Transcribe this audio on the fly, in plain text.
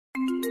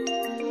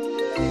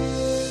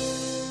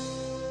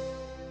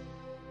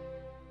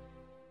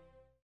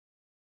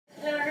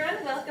Hello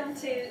everyone, welcome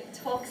to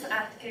Talks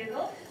at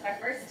Google, our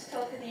first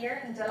talk of the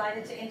year, and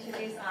delighted to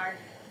introduce our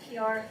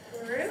PR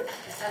guru,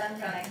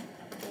 Karoline.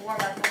 A warm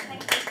welcome,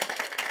 thank you.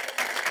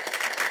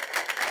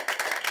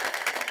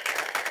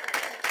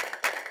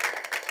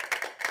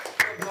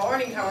 Good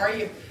morning, how are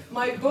you?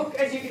 My book,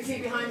 as you can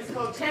see behind, is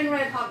called 10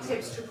 Red Hot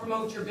Tips to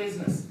Promote Your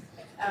Business.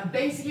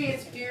 Basically,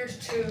 it's geared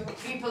to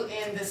people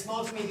in the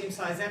small to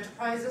medium-sized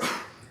enterprises,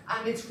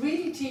 and it's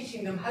really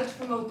teaching them how to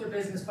promote their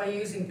business by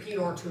using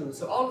PR tools.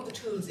 So all of the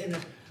tools in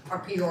it are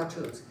PR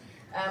tools.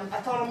 I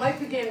thought I might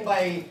begin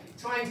by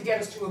trying to get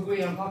us to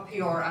agree on what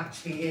PR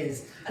actually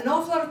is. An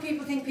awful lot of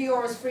people think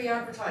PR is free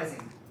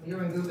advertising.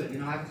 You're in Google, you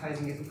know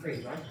advertising isn't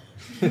free, right?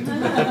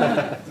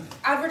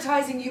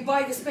 Advertising, you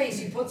buy the space,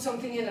 you put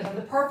something in it, and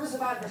the purpose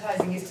of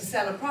advertising is to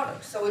sell a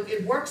product. So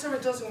it works or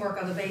it doesn't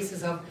work on the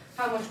basis of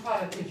how much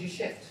product did you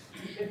shift.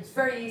 It's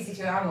very easy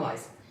to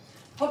analyse.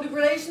 Public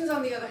relations,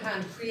 on the other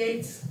hand,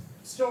 creates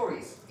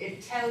stories.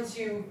 It tells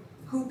you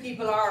who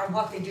people are and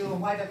what they do and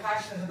why they're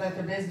passionate about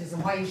their business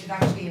and why you should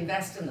actually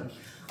invest in them.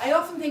 I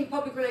often think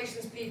public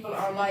relations people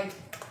are like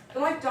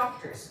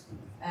doctors.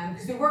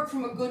 Because they work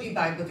from a goodie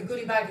bag, but the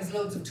goodie bag has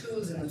loads of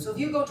tools in them. So if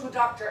you go to a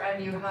doctor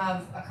and you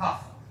have a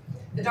cough,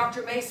 the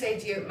doctor may say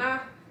to you, "Ma,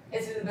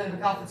 it's a little bit of a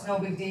cough, it's no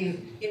big deal,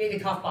 you need a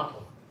cough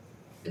bottle."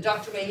 The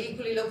doctor may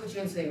equally look at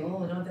you and say,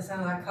 "Oh, I don't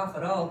understand that cough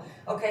at all.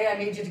 Okay, I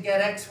need you to get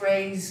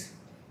x-rays.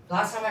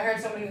 Last time I heard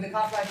somebody with a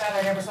cough like that,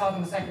 I never saw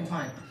them a second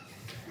time."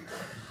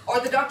 Or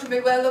the doctor may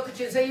well look at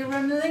you and say, "You're a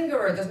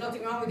malingerer, there's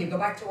nothing wrong with you, go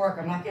back to work,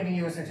 I'm not giving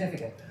you a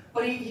certificate."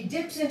 But he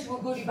dips into a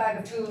goodie bag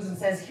of tools and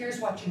says,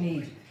 "Here's what you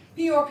need."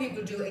 PR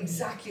people do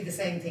exactly the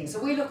same thing. So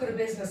we look at a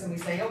business and we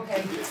say,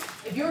 okay,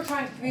 if you're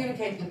trying to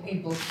communicate with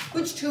people,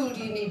 which tool do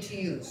you need to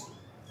use?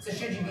 So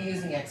should you be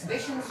using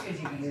exhibitions? Should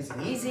you be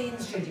using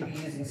e-zines? Should you be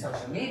using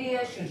social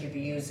media? Should you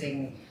be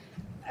using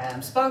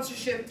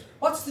sponsorship?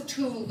 What's the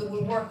tool that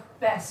will work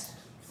best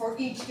for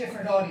each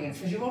different audience?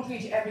 Because you won't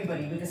reach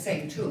everybody with the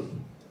same tool.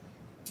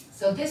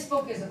 So this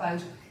book is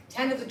about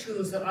 10 of the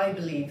tools that I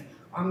believe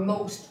are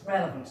most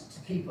relevant to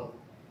people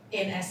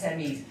in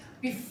SMEs.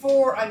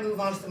 Before I move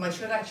on to them, I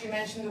should actually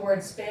mention the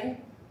word spin,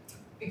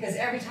 because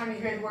every time you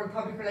hear the word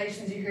public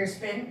relations, you hear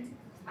spin.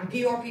 And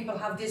PR people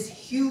have this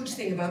huge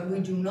thing about we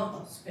do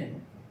not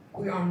spin.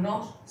 We are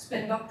not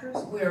spin doctors,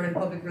 we are in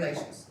public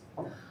relations.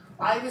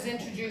 I was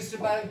introduced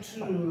about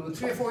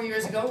 3 or 4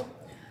 years ago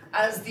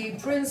as the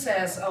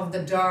princess of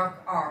the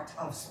dark art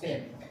of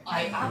spin.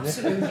 I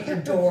absolutely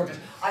adored it.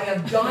 I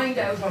have dined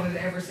out on it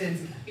ever since,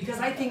 because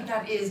I think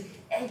that is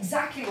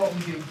exactly what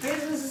we do.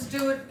 Businesses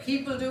do it,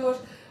 people do it.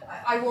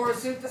 I wore a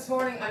suit this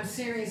morning, I'm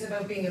serious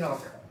about being an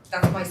author.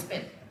 That's my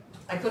spin.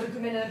 I could have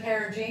come in a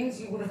pair of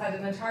jeans, you would have had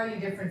an entirely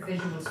different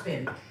visual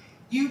spin.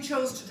 You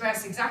chose to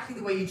dress exactly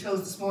the way you chose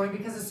this morning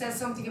because it says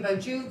something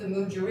about you, the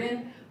mood you're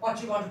in,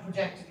 what you want to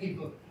project to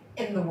people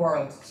in the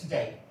world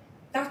today.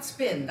 That's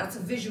spin, that's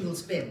a visual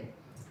spin.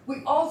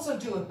 We also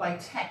do it by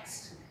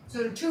text.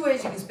 So there are 2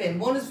 ways you can spin.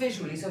 One is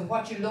visually, so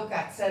what you look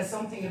at says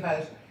something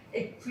about,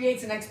 it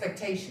creates an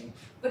expectation.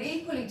 But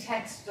equally,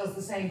 text does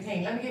the same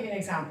thing. Let me give you an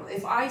example.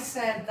 If I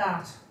said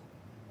that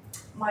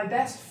my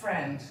best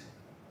friend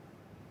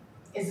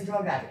is a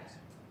drug addict,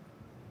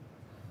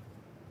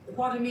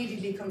 what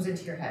immediately comes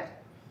into your head?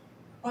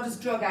 What does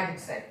drug addict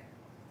say?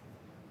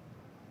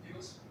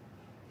 Pills.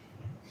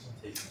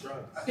 Takes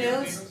drugs.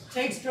 Pills,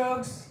 takes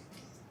drugs,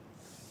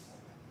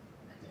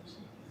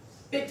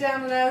 bit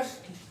down and out,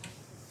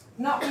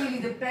 not really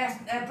the best,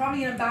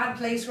 probably in a bad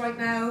place right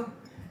now.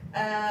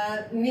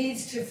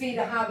 Needs to feed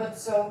a habit,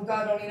 so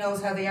God only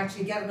knows how they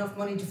actually get enough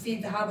money to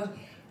feed the habit.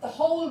 The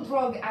whole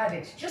drug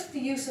addict, just the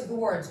use of the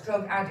words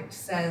drug addict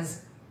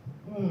says,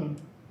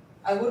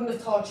 I wouldn't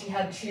have thought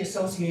she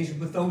associated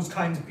with those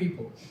kinds of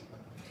people.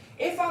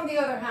 If on the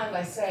other hand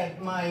I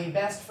said my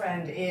best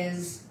friend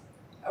is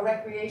a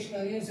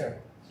recreational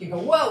user, you go,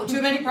 whoa,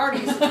 too many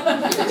parties, too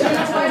much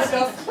bad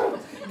stuff,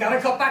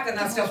 gotta cut back on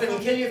that stuff, it'll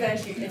kill you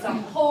eventually. It's a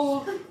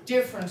whole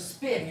different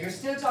spin. You're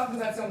still talking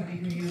about somebody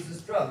who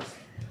uses drugs.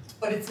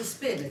 But it's a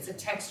spin, it's a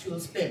textual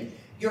spin.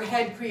 Your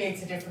head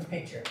creates a different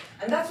picture.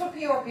 And that's what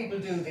PR people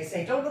do. They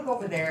say, don't look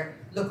over there,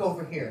 look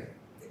over here.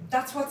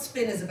 That's what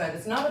spin is about.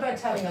 It's not about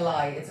telling a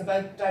lie, it's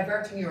about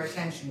diverting your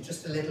attention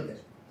just a little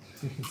bit.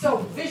 So,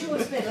 visual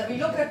spin. Let me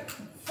look at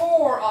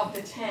 4 of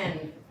the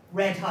 10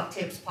 red hot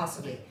tips,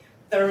 possibly,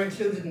 that are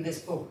included in this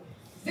book.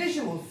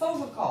 Visual,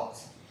 photo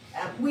calls.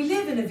 We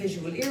live in a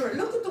visual era.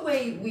 Look at the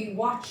way we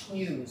watch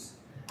news.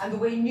 And the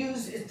way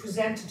news is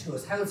presented to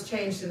us, how it's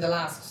changed in the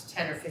last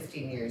 10 or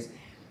 15 years.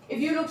 If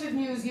you looked at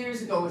news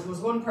years ago, it was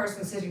one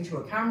person sitting to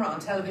a camera on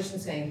television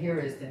saying, here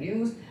is the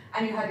news,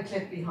 and you had a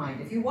clip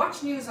behind. If you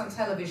watch news on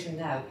television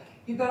now,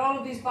 you've got all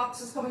of these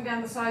boxes coming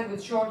down the side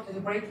with short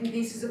little breaking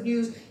pieces of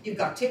news, you've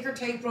got ticker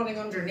tape running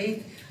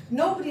underneath.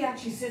 Nobody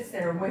actually sits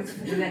there and waits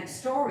for the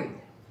next story.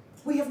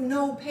 We have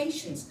no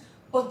patience,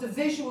 but the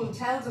visual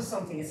tells us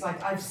something. It's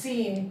like I've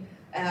seen,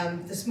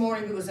 this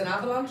morning there was an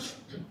avalanche,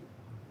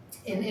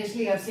 In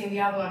Italy, I've seen the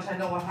avalanche, I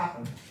know what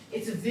happened.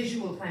 It's a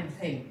visual kind of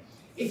thing.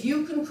 If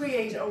you can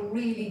create a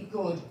really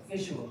good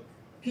visual,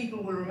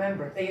 people will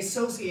remember it. They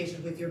associate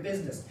it with your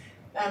business.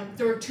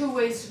 There are two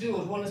ways to do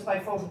it. One is by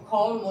photo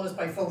call and one is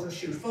by photo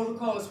shoot. Photo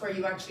call is where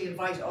you actually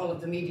invite all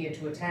of the media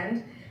to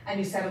attend and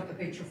you set up the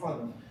picture for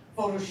them.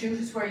 Photo shoot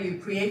is where you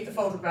create the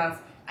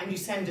photograph and you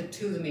send it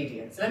to the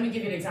media. So let me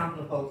give you an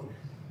example of both.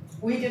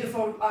 We did a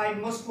photo, I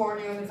must warn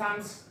you in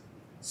advance,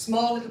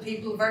 small little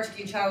people,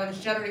 vertically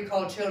challenged, generally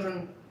called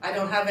children. I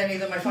don't have any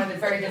of them, I find it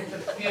very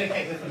difficult to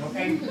communicate with them,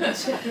 okay?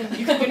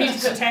 You need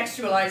to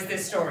contextualise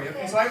this story,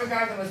 okay? So I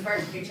regard them as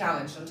vertically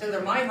challenged. Until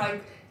they're my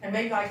height and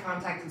make eye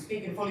contact and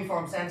speak in fully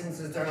formed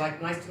sentences, they're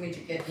like, nice to meet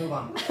you, kid, move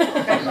on.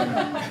 Okay?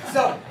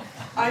 So,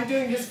 I'm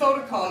doing this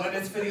photo call and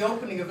it's for the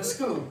opening of a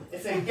school.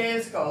 It's a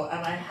Gael school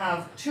and I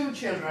have two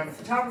children. I have a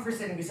photographer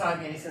sitting beside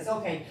me and he says,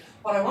 okay,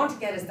 what I want to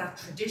get is that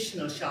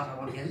traditional shot. I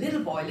want to get a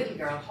little boy, little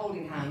girl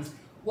holding hands,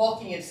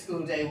 walking into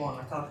school day one.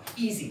 I thought,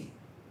 easy.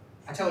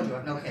 I told you I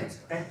have no kids,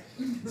 okay?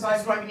 So I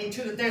said, right, we need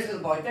two, there's a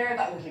little boy there,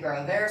 that little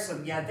girl there,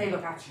 so yeah, they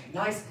look actually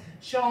nice.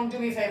 Sean, do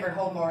me a favour and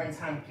hold Maureen's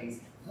hand,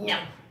 please. No.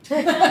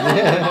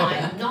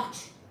 I'm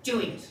not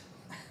doing it.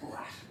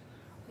 Right.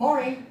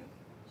 Maureen,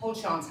 hold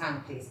Sean's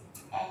hand, please.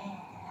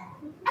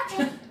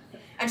 Okay.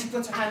 And she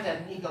puts her hand down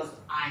and he goes,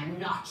 I'm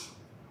not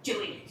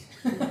doing it.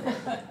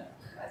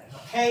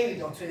 Okay, we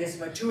go through this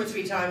about 2 or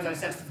 3 times. I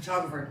said to the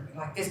photographer,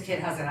 like, this kid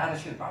has an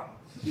attitude problem.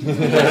 He's not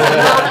going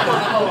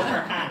to hold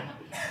her hand.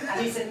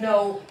 And he said,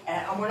 no,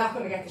 and we're not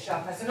going to get the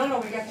shot. I said, no,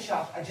 we get the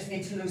shot. I just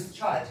need to lose the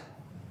child.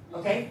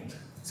 Okay?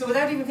 So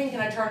without even thinking,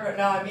 I turned around.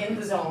 Now I'm in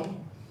the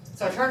zone.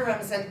 So I turned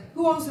around and said,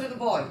 who owns the little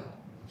boy?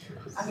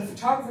 And the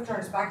photographer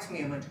turns back to me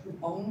and went, who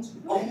owns?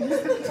 I'm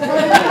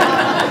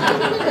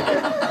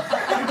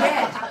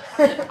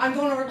dead. I'm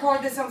going to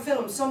record this on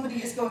film.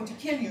 Somebody is going to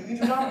kill you. You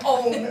do not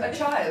own a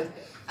child.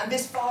 And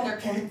this father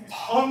came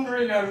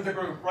thundering out of the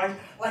group, right?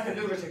 Like a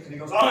lunatic. And he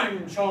goes,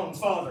 I'm Sean's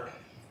father.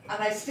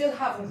 And I still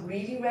haven't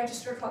really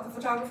registered what the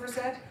photographer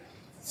said.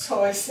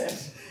 So I said,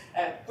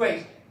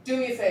 great, do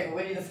me a favour,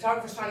 will you? The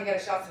photographer's trying to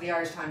get a shot for the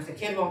Irish Times. The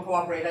kid won't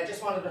cooperate. I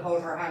just wanted to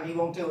hold her hand. He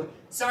won't do it.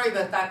 Sorry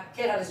about that.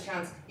 Kid had his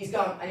chance. He's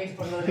gone. I need to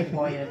put another little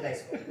boy in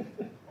place.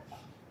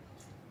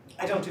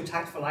 I don't do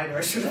tactful either.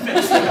 I should have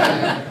mentioned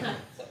that.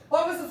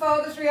 What was the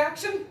father's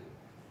reaction?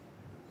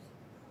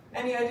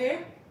 Any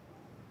idea?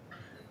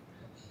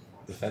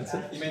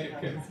 Defensive? You made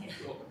it good.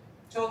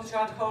 Told the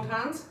child to hold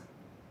hands?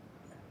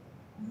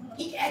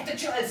 He had the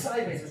child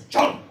sideways. He was,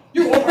 John,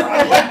 you over!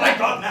 My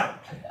God, now!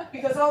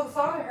 Because all the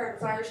father heard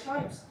was Irish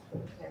Times.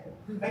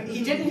 Like,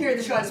 he didn't hear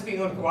the child as being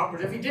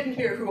uncooperative. He didn't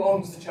hear who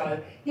owns the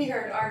child. He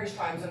heard Irish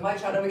Times and my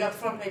child, and we got the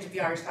front page of the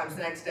Irish Times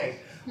the next day.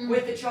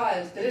 With the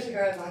child, the little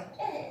girl like,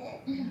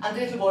 and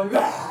the little boy,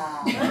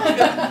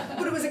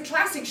 but it was a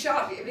classic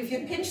shot. If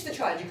you pinched the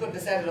child, you couldn't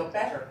have set it up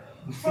better.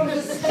 From the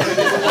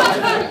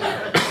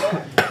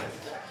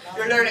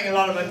You're learning a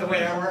lot about the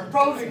way I work,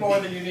 probably more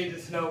than you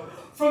needed to know.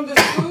 From the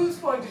school's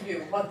point of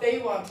view, what they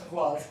wanted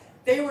was,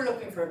 they were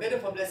looking for a bit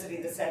of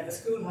publicity that said the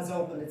school has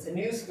opened, it's a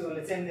new school,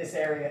 it's in this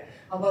area.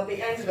 And what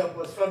they ended up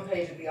was front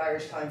page of the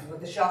Irish Times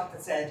with the shot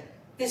that said,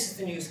 this is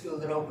the new school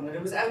that opened, and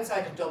it was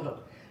outside of Dublin.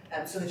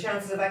 So the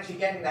chances of actually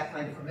getting that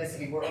kind of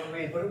publicity were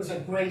unreal, but it was a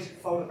great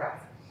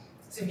photograph.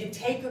 So if you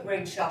take a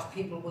great shot,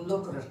 people will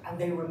look at it and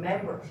they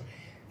remember it.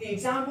 The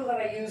example that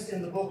I used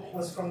in the book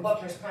was from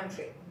Butler's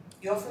Pantry.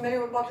 You all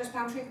familiar with Butler's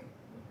Pantry?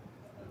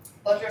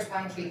 Butler's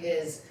Pantry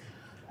is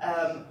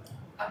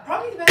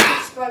probably the best way to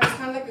describe it. It's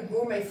kind of like a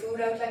gourmet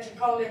food outlet. You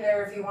call in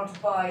there if you want to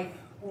buy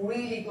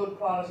really good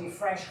quality,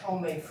 fresh,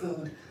 homemade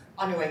food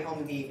on your way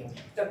home in the evening.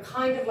 They're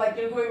kind of like,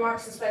 you know the way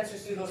Marks and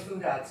Spencer's do those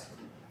food ads?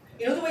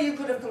 You know the way you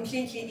could have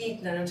completely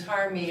eaten an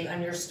entire meal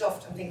and you're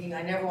stuffed and thinking,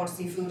 I never want to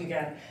see food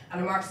again,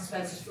 and a Marks and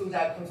Spencer's food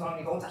ad comes on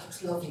and you go, oh, that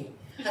looks lovely.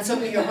 And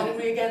suddenly you're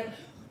hungry again.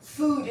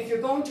 Food, if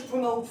you're going to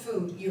promote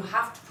food, you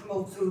have to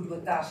promote food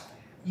with that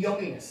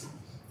yumminess.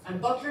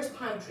 And Butler's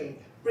Pantry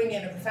bring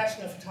in a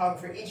professional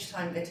photographer each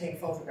time they take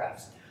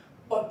photographs.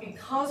 But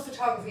because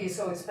photography is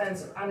so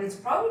expensive, and it's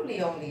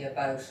probably only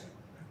about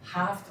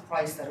half the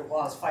price that it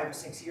was 5 or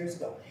 6 years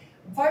ago.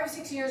 5 or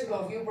 6 years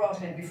ago, if you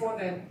brought in, before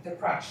the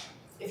crash,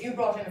 if you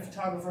brought in a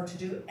photographer to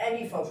do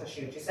any photo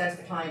shoot, you said to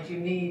the client, you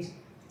need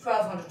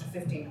 1,200 to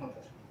 1,500.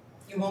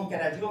 You won't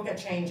get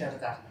change out of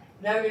that.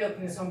 Now you're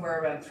looking at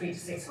somewhere around 300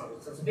 to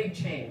 600, so it's a big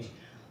change.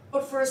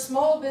 But for a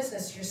small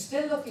business, you're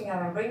still looking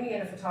at and bringing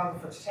in a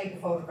photographer to take a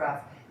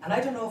photograph, and I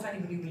don't know if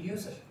anybody will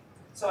use it.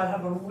 So I'll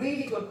have a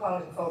really good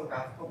quality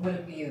photograph, but will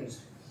it be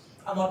used?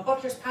 And what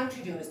Butler's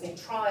Pantry do is they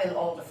trial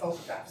all the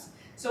photographs.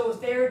 So if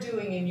they're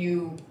doing a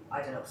new,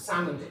 I don't know,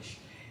 salmon dish,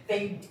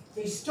 they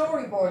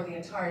storyboard the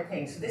entire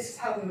thing. So this is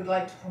how we would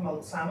like to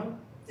promote salmon.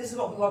 This is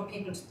what we want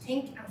people to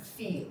think and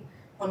feel.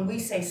 When we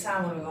say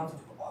salmon, we want them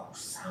to go, oh,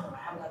 salmon, I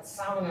haven't had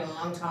salmon in a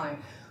long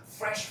time.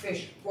 Fresh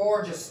fish,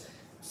 gorgeous,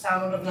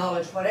 salmon of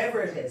knowledge, whatever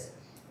it is.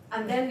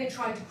 And then they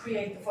try to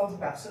create the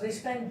photograph. So they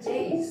spend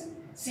days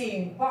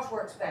seeing what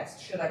works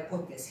best. Should I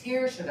put this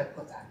here? Should I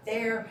put that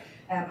there?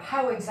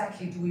 How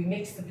exactly do we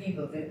mix the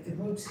people, the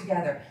groups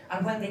together?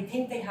 And when they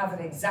think they have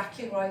it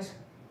exactly right,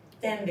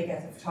 then they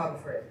get the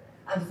photographer in.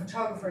 And the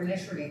photographer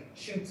literally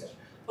shoots it.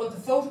 But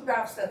the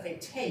photographs that they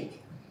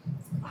take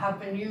have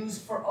been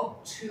used for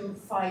up to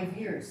 5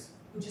 years,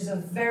 which is a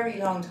very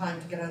long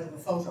time to get out of a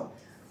photo.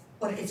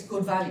 But it's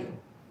good value.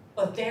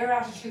 But their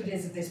attitude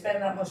is, if they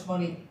spend that much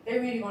money, they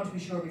really want to be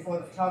sure before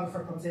the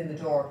photographer comes in the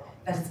door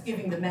that it's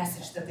giving the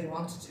message that they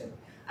want it to.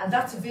 And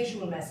that's a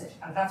visual message,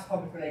 and that's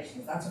public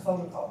relations, that's a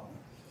photo call.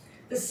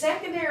 The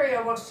second area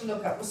I wanted to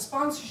look at was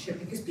sponsorship,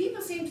 because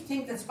people seem to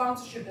think that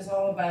sponsorship is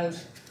all about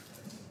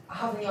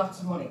having lots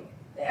of money.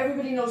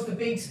 Everybody knows the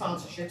big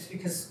sponsorships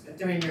because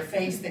they're in your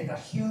face, they've got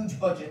huge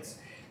budgets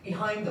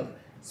behind them.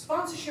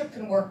 Sponsorship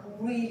can work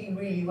really,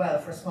 really well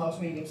for a small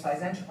to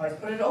medium-sized enterprise,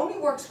 but it only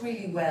works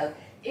really well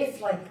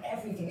if, like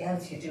everything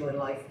else you do in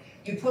life,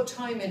 you put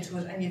time into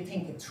it and you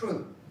think it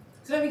through.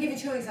 So let me give you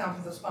 2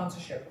 examples of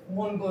sponsorship,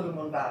 one good and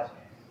one bad.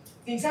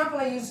 The example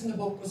I used in the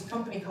book was a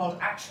company called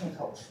Action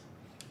Coach.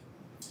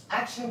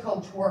 Action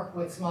Coach work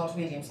with small to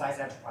medium-sized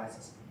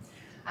enterprises.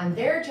 And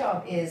their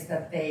job is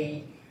that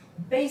they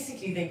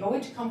go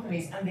into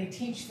companies and they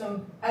teach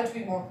them how to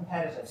be more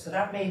competitive. So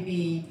that may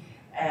be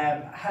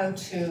how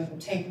to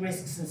take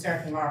risks in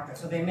certain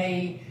markets. So they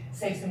may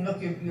say to them,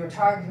 look, you're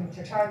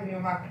targeting a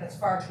market that's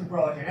far too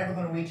broad, you're never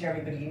going to reach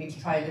everybody, you need to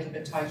try a little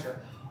bit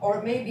tighter. Or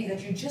it may be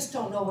that you just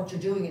don't know what you're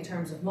doing in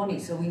terms of money,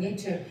 so we need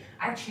to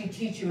actually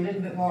teach you a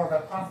little bit more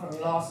about profit and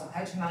loss and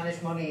how to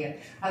manage money and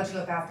how to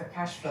look after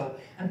cash flow.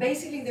 And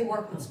basically they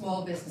work with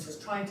small businesses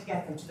trying to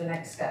get them to the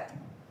next step.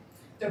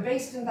 They're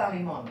based in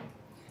Ballymun,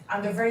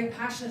 and they're very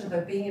passionate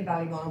about being in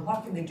Ballymun and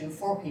what can they do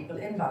for people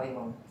in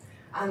Ballymun.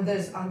 And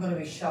I'm going to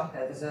be shocked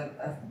now, there's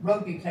a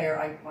rugby player,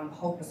 I'm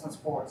hopeless on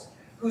sports,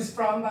 who's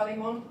from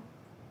Ballymun.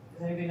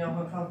 Does anybody know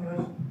who I'm talking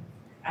about?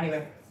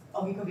 Anyway,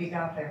 oh, he could be a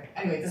GAA player.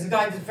 Anyway, there's a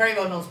guy that's a very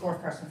well-known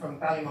sports person from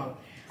Ballymun.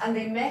 And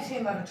they met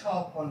him at a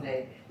talk one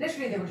day.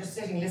 Literally, they were just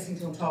sitting listening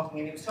to him talking,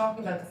 and he was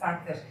talking about the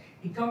fact that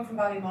he'd come from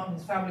Ballymun,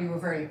 his family were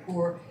very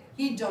poor,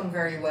 he'd done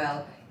very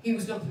well, he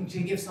was looking to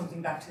give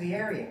something back to the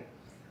area.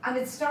 And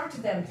it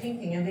started them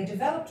thinking, and they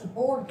developed a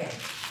board game.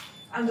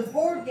 And the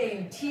board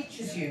game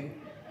teaches you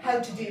how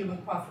to deal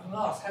with profit and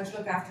loss, how to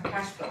look after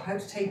cash flow, how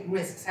to take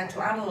risks, how to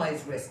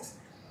analyse risks.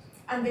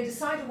 And they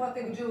decided what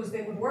they would do is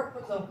they would work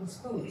with local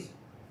schools.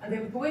 And they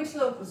would go into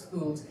local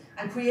schools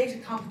and create a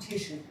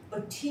competition,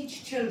 but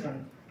teach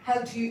children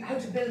how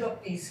to build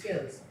up these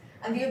skills.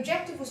 And the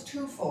objective was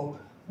twofold.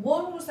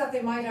 One was that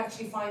they might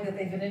actually find that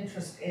they've an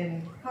interest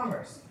in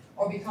commerce,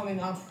 or becoming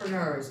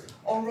entrepreneurs,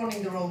 or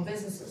running their own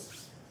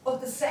businesses. But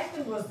the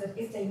second was that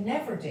if they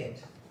never did,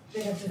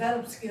 they'd have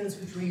developed skills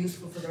which were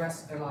useful for the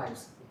rest of their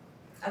lives.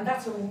 And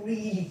that's a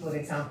really good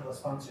example of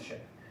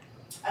sponsorship.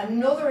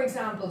 Another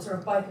example, sort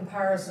of by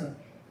comparison,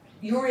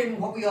 you're in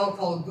what we all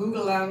call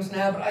Google Land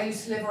now, but I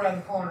used to live around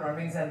the corner on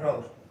Ringsend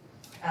Road.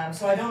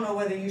 So I don't know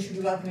whether you should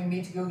be welcoming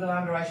me to Google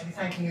Land or I should be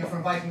thanking you for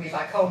inviting me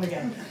back home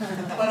again.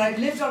 But I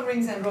lived on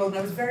Ringsend Road and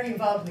I was very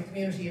involved in the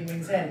community in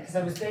Ringsend because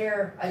I lived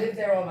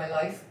there all my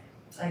life.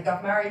 I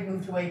got married,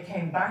 moved away,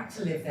 came back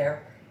to live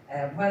there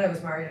when I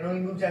was married, and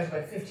only moved out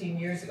about 15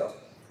 years ago.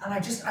 And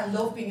I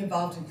love being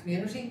involved in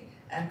community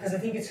because I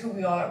think it's who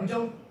we are. We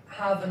don't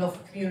have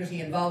enough community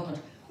involvement,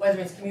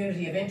 whether it's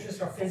community of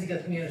interest or physical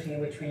community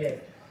in which we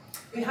live.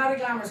 We had a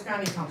Glamorous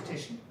Granny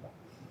competition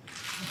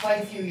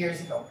quite a few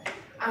years ago.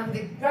 And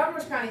the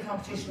Glamorous Granny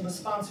competition was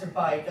sponsored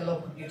by the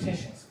local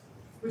beauticians,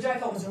 which I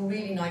thought was a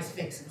really nice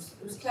fix.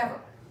 It was clever.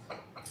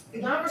 The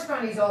Glamorous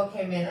Grannies all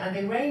came in and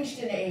they ranged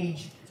in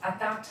age at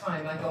that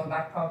time, I'm going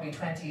back probably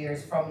 20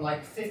 years, from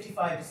like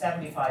 55 to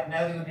 75.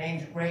 Now they would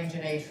range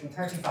in age from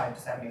 35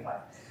 to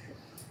 75.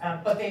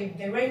 But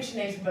they ranged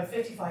in age from about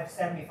 55 to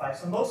 75.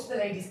 So most of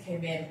the ladies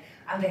came in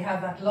and they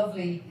had that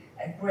lovely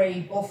grey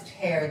buffed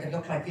hair that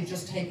looked like they'd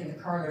just taken the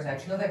curlers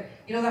out.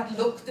 You know that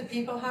look that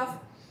people have?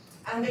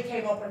 And they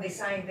came up and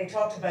they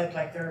talked about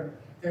like their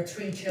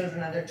 3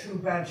 children and their 2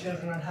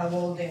 grandchildren and how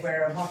old they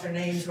were and what their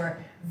names were.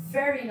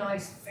 Very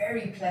nice,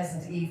 very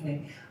pleasant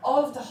evening.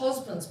 All of the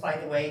husbands, by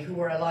the way, who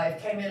were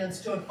alive,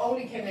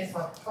 only came in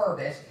for her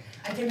bit,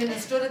 and came in and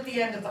stood at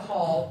the end of the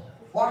hall,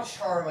 watched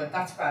her, went,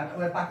 that's grand, and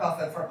went back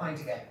off out for a pint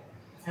again.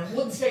 And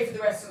wouldn't stay for the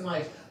rest of the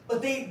night.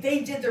 But they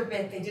did their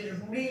bit, they did it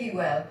really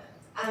well.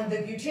 And the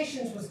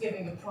beauticians was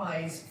giving the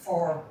prize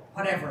for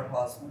whatever it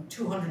was,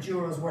 200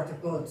 euros worth of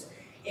goods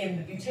in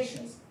the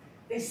beauticians.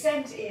 They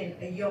sent in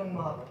a young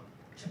model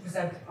to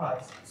present the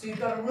prize. So you've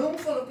got a room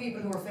full of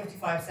people who are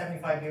 55,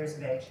 75 years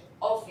of age,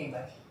 all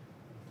female.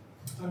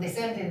 And they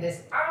sent in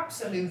this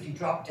absolutely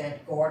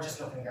drop-dead, gorgeous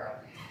looking girl.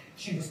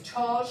 She was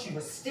tall, she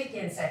was stick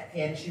insect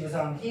thin, she was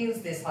on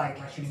heels this height,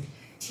 like she was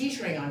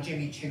teetering on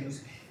Jimmy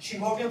Choos. She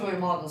walked the way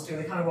models do,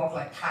 they kind of walk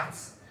like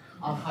cats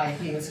on high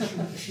heels.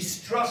 She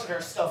strutted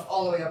her stuff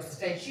all the way up to the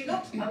stage. She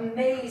looked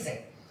amazing.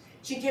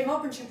 She came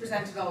up and she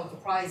presented all of the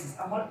prizes,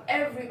 and what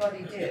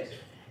everybody did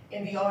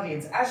in the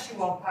audience, as she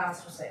walked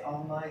past, would say,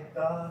 oh my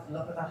God,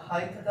 look at the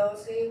height of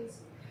those heels.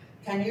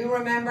 Can you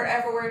remember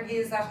ever wearing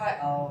heels that high?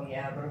 Oh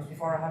yeah, but it was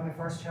before I had my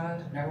first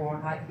child. Never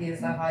worn heels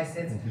that high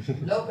since.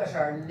 Look at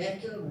her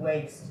little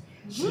waist.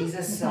 She's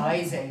a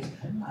size 8.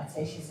 I'd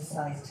say she's a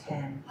size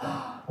 10.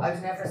 I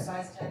was never a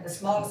size 10. The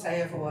smallest I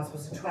ever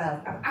was a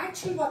 12. And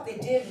actually what they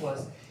did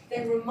was,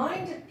 they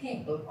reminded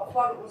people of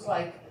what it was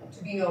like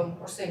to be young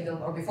or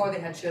single or before they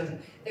had children.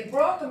 They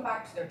brought them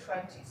back to their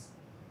 20s.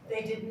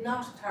 They did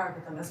not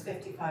target them as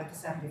 55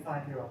 to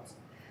 75-year-olds.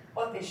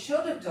 What they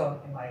should have done,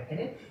 in my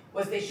opinion,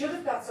 was they should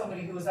have got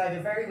somebody who was either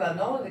very well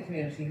known in the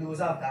community who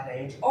was of that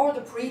age, or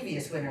the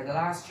previous winner the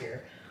last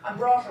year, and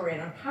brought her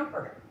in and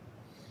pampered her.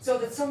 So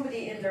that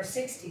somebody in their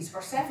 60s or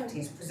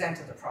 70s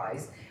presented the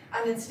prize,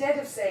 and instead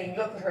of saying,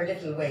 look at her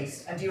little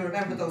waist, and do you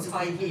remember those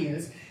high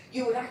heels,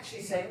 you would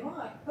actually say,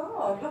 my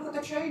God, look at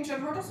the change in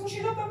her, doesn't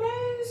she look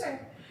amazing?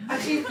 And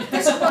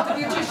this is what the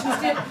beauticians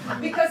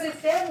did, because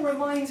it then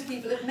reminds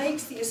people, it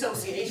makes the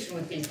association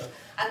with people.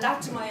 And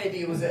that, to my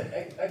idea, was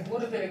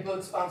would have been a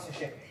good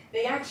sponsorship.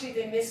 They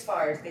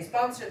misfired. They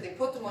sponsored, they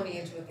put the money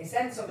into it, they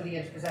sent somebody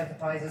in to present the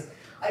prizes.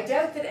 I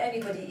doubt that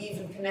anybody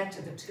even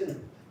connected the two.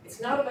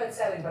 It's not about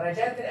selling, but I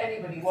doubt that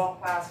anybody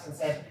walked past and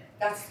said,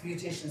 that's the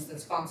beauticians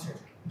that sponsored,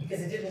 because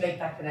it didn't make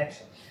that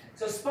connection.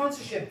 So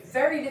sponsorship,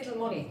 very little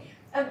money.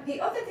 And the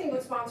other thing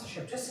with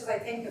sponsorship, just as I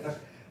think of it,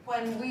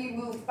 when we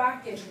moved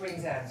back into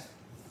Ringsend,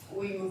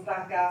 we moved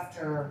back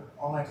after,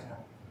 oh, I don't know.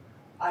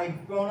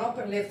 I'd grown up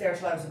and lived there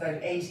till I was about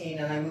 18,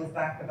 and I moved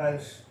back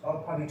about,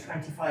 probably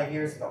 25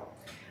 years ago.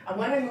 And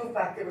when I moved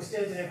back, they were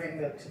still delivering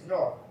milk to the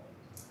door.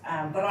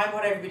 But I'm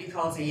what everybody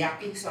calls a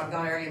yappy, so I'm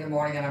gone early in the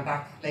morning and I'm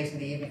back late in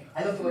the evening.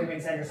 I love the way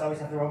Ringsenders always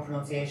have their own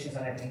pronunciations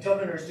and everything.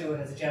 Dubliners do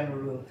it as a general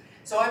rule.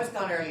 So I was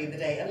gone early in the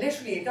day, and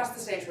literally it got to the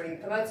stage where you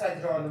come outside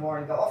the door in the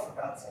morning and go, oh, for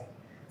God's sake,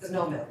 there's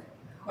no milk.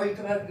 Or you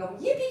come out and go,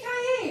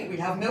 yippee-ki-yay, we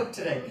have milk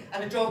today.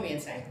 And it drove me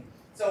insane.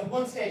 So at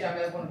one stage I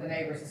met one of the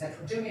neighbours and said,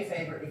 well, do me a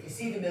favour, if you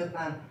see the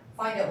milkman,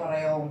 find out what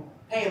I own,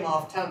 pay him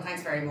off, tell him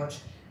thanks very much,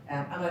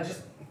 and I'll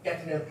just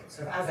get the milk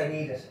sort of as I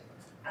need it.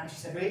 And she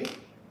said, really?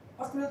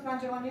 What's the milkman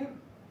do on you?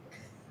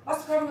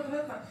 What's the problem with the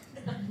milkman?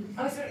 And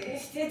I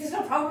said, there's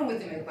no problem with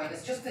the milkman,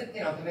 it's just that,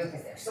 you know, the milk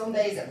is there. Some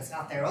days and it's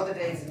not there, other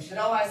days, and she said,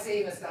 oh, I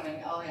see what's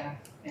coming, oh yeah,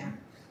 yeah.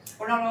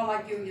 We're not all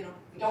like you, you know.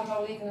 We don't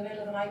all leave in the middle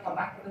of the night, come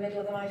back in the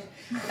middle of the night.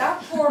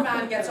 That poor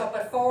man gets up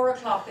at 4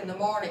 o'clock in the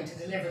morning to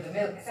deliver the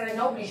milk. I said,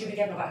 nobody should be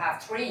getting up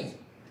at 3:30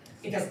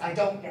 because I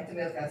don't get the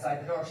milk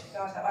outside the door. She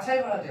said, I'll tell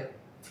you what I'll do.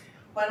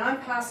 When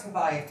I'm passing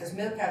by, if there's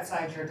milk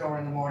outside your door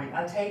in the morning,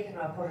 I'll take it and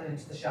I'll put it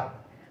into the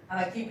shop. And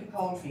I'll keep it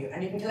cold for you.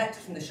 And you can collect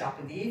it from the shop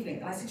in the evening.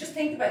 And I said, just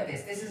think about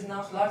this. This is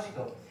not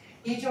logical.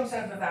 He jumps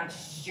out of the van,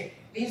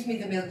 leaves me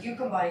the milk. You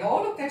come by,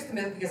 oh, look, there's the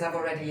milk because I've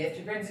already left.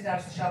 He brings it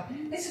out to the shop.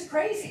 This is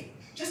crazy.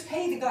 Just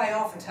pay the guy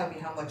off and tell me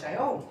how much I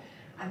owe.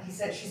 And she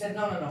said,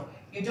 no,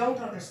 you don't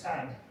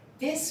understand.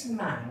 This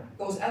man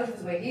goes out of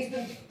his way. He's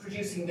been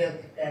producing milk,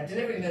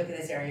 delivering milk in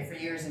this area for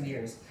years and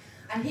years.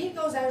 And he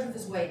goes out of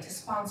his way to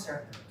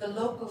sponsor the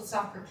local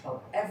soccer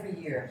club every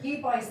year. He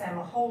buys them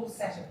a whole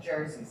set of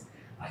jerseys.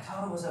 I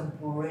thought it was a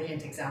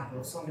brilliant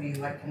example of somebody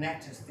who had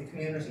connected to the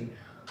community.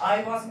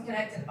 I wasn't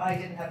connected, I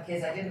didn't have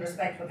kids, I didn't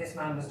respect what this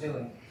man was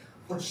doing.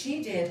 But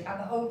she did, and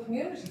the whole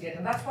community did,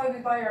 and that's why we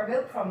buy our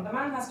milk from him. The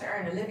man has to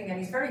earn a living, and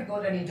he's very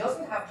good, and he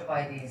doesn't have to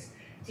buy these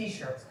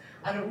t-shirts.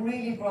 And it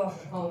really brought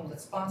it home that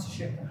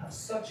sponsorship can have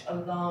such a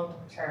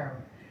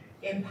long-term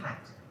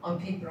impact on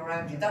people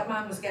around you. That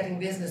man was getting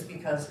business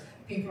because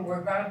people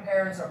were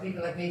grandparents or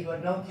people like me who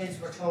had no kids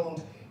were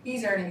told,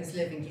 he's earning his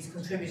living, he's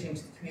contributing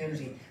to the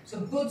community.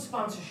 So good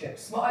sponsorship,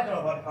 small, I don't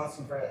know what it cost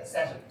him for a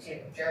set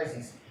of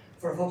jerseys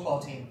for a football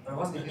team, but it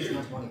wasn't a huge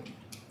amount of money.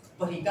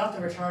 But he got the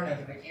return out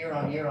of it year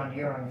on year on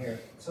year on year.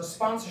 So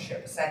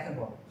sponsorship, the second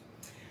one.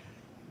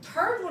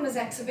 Third one is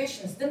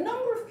exhibitions. The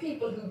number of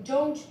people who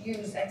don't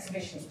use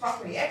exhibitions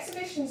properly.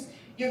 Exhibitions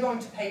you're going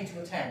to pay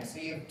to attend, so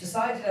you've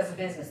decided as a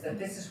business that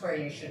this is where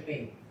you should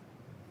be.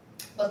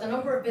 But the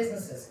number of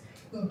businesses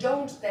who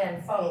don't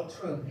then follow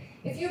through.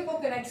 If you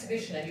book an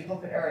exhibition and you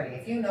book it early,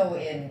 if you know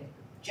in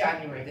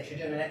January that you're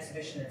doing an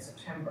exhibition in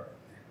September,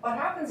 what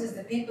happens is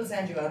that people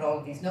send you out all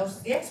of these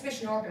notices. The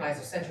exhibition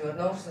organisers send you out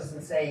notices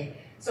and say,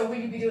 so will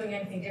you be doing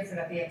anything different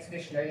at the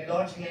exhibition? Are you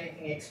launching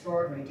anything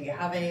extraordinary? Do you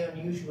have any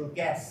unusual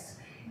guests?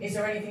 Is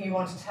there anything you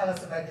want to tell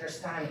us about your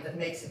stand that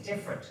makes it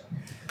different?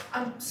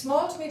 And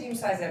small to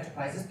medium-sized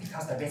enterprises,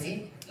 because they're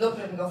busy, look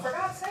at it and go, for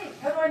God's sake,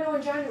 how do I know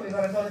in January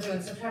what I'm going to do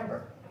in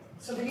September?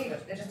 So they leave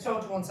it. They just throw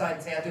it to one side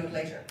and say, I'll do it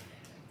later.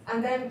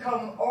 And then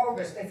come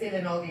August, they fill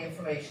in all the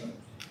information.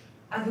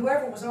 And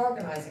whoever was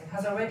organising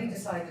has already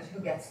decided who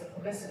gets the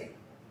publicity.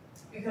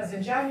 Because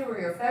in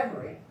January or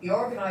February, the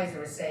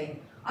organiser is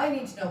saying, I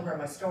need to know where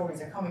my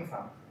stories are coming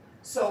from.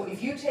 So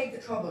if you take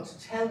the trouble to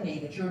tell me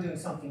that you're doing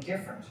something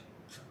different,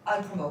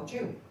 I'll promote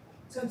you.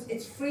 So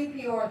it's free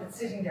PR that's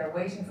sitting there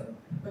waiting for them,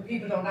 but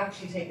people don't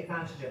actually take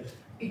advantage of it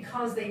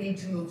because they need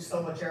to move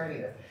so much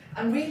earlier.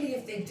 And really,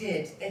 if they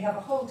did, they have a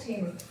whole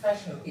team of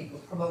professional people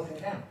promoting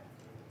them.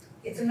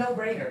 It's a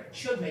no-brainer, it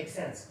should make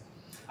sense.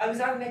 I was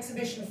at an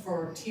exhibition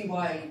for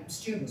TY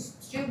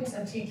students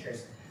and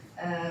teachers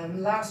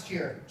last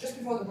year, just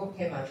before the book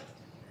came out,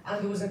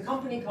 and there was a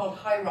company called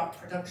High Rock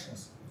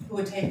Productions who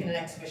had taken an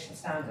exhibition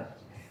stand at it.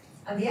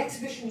 And the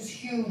exhibition was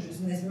huge. It was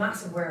in this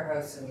massive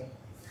warehouse in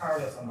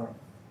Carlow somewhere.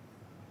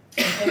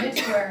 You came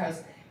into the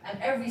warehouse,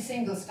 and every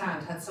single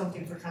stand had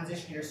something for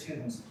transition year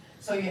students.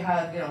 So you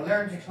had,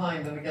 learn to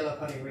climb the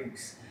McGillicuddy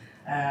Reeks.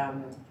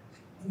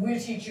 We'll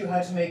teach you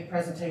how to make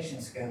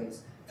presentation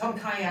skills. Come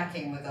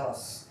kayaking with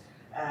us.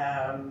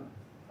 A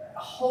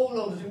whole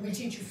load of, we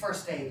teach you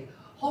first aid.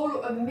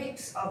 A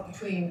mix of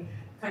between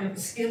kind of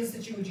the skills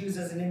that you would use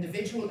as an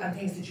individual and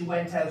things that you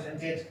went out and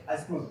did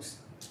as groups.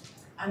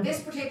 And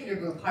this particular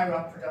group, High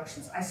Rock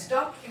Productions, I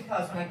stopped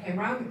because when I came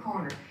round the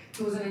corner,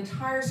 there was an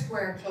entire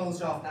square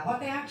closed off. Now what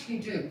they actually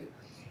do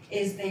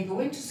is they go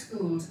into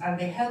schools and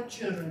they help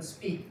children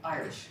speak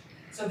Irish.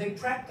 So they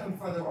prep them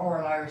for their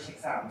oral Irish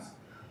exams.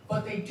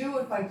 But they do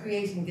it by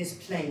creating this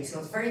play, so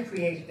it's very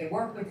creative. They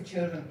work with the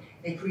children,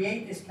 they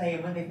create this play,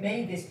 and when they've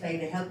made this play,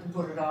 they help them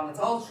put it on. It's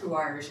all through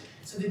Irish,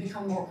 so they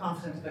become more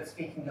confident about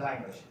speaking the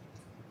language.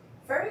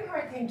 Very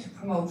hard thing to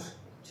promote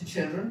to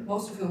children,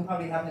 most of whom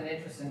probably have an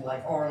interest in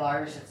like oral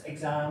Irish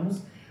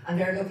exams, and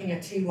they're looking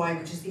at TY,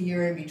 which is the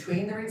year in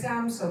between their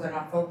exams, so they're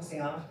not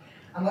focusing on it.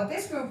 And what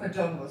this group had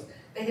done was,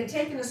 they had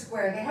taken a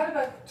square, they had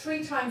about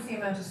 3 times the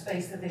amount of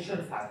space that they should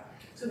have had.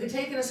 So they'd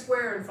taken a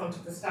square in front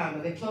of the stand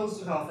and they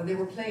closed it off and they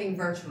were playing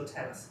virtual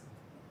tennis.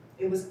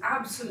 It was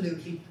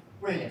absolutely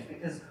brilliant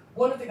because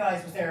one of the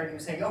guys was there and he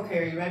was saying, okay,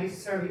 are you ready to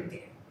serve?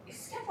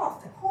 Step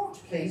off the court,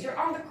 please, you're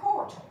on the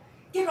court.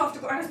 Get off the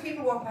court. And as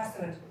people walk past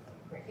them,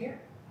 right here.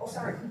 Oh,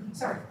 sorry,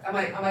 am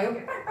I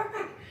okay?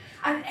 Back.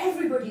 And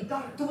everybody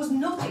got it. There was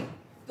nothing.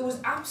 There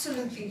was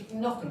absolutely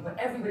nothing, but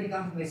everybody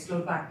got it and they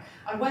stood back.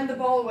 And when the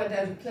ball went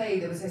out of play,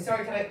 they would say,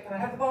 sorry, can I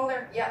have the ball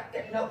there? Yeah,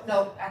 there,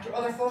 no, at your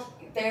other foot,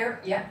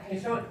 there, yeah, can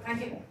you throw it?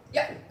 Thank you.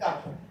 Yeah,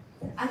 got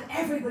it. And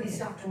everybody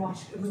stopped and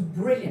watched. It was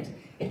brilliant.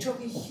 It took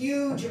a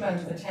huge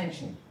amount of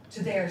attention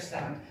to their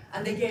stand,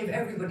 and they gave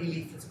everybody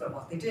leaflets about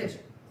what they did.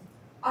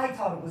 I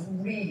thought it was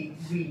really,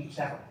 really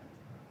clever.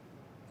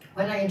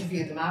 When I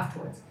interviewed them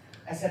afterwards,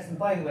 I said to them,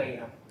 by the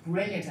way,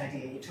 brilliant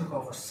idea, you took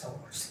over so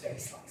much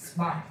space, like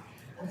smart.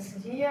 And they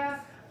said, yeah,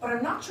 but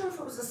I'm not sure if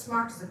it was as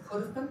smart as it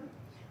could have been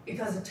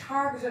because it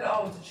targeted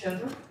all of the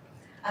children.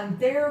 And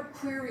their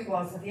query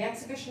was that the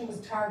exhibition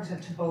was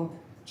targeted to both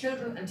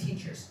children and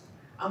teachers.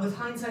 And with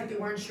hindsight, they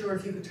weren't sure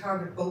if you could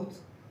target both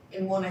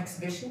in one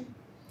exhibition.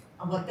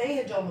 And what they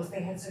had done was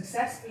they had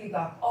successfully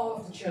got all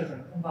of the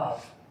children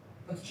involved.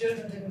 But the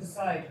children didn't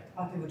decide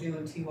what they would do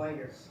in TY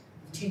year.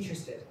 The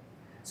teachers did.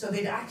 So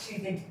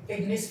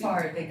they'd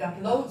misfired. They got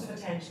loads of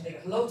attention. They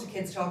got loads of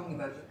kids talking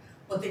about it.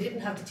 But they didn't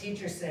have the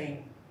teachers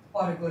saying,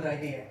 what a good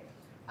idea.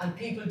 And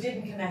people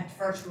didn't connect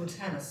virtual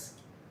tennis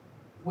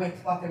with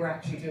what they were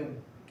actually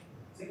doing.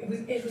 So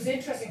it was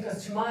interesting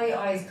because to my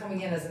eyes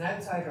coming in as an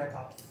outsider, I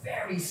thought,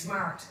 very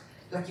smart.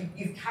 Like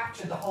you've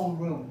captured the whole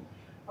room.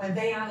 When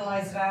they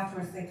analysed it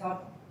afterwards, they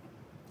thought,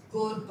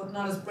 good, but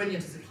not as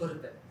brilliant as it could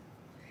have been.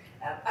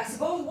 I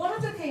suppose one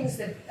of the things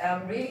that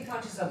I'm really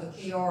conscious of with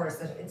PR is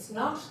that it's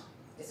not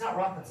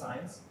rocket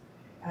science.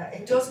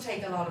 It does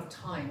take a lot of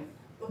time.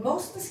 But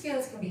most of the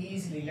skills can be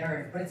easily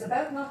learned, but it's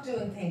about not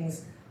doing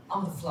things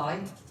on the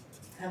fly.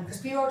 Because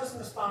PR doesn't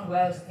respond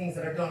well to things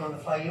that are done on the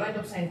fly. You end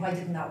up saying, why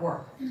didn't that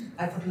work?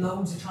 I put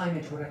loads of time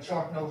into it at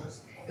short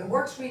notice. It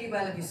works really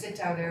well if you sit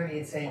down early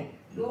and say,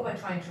 who am I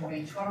trying to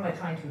reach? What am I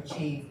trying to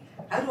achieve?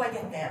 How do I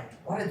get them?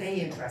 What are they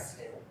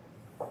interested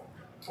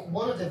in?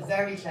 One of the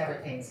very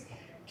clever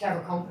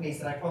companies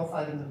that I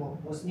profiled in the book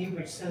was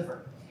Newbridge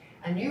Silver.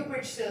 And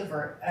Newbridge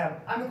Silver,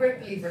 I'm a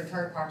great believer in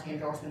third-party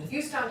endorsement. If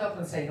you stand up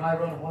and say, no, I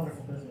run a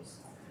wonderful business,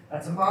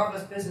 that's a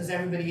marvellous business,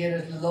 everybody in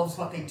it loves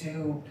what they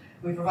do,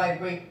 we provide a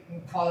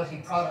great quality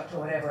product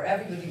or whatever,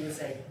 everybody will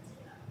say,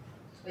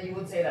 well, you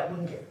would say that,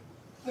 wouldn't you?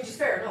 Which is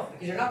fair enough,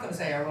 because you're not going to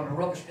say I run a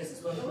rubbish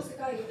business. Well, who was the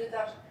guy who did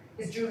that?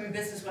 His jewellery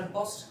business went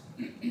bust.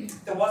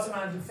 There was a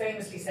man who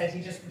famously said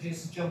he just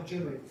produces junk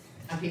jewellery,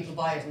 and people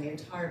buy it, and the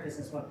entire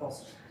business went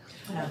bust.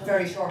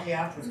 Very shortly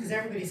afterwards, because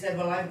everybody said,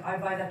 well, I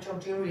buy that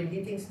junk jewellery and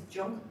he thinks it's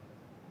junk.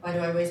 Why do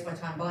I waste my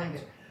time buying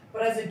it?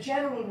 But as a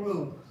general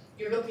rule,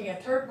 you're looking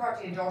at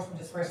third-party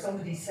endorsement is where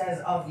somebody says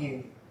of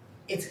you,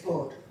 it's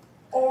good.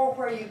 Or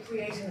where you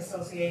create an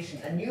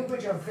association. And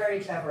Newbridge are very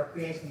clever at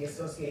creating the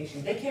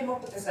association. They came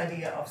up with this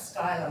idea of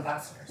style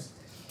ambassadors.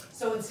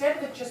 So instead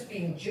of it just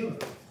being jewellery,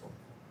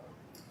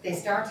 they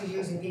started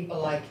using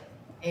people like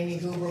Amy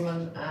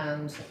Huberman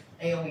and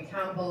Naomi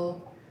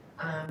Campbell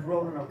and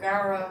Roland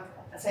O'Gara,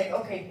 and saying,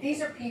 okay,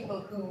 these are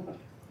people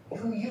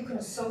who you can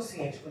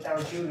associate with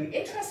our jewellery.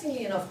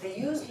 Interestingly enough, they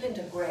used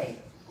Linda Gray.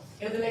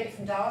 You know the lady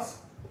from Dallas?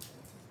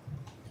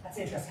 That's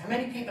interesting. How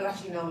many people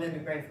actually know Linda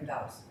Gray from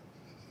Dallas?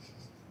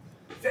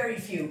 Very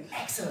few.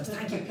 Excellent,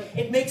 thank you.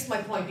 It makes my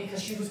point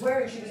because she was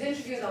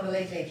interviewed on the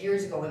Late Late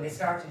years ago when they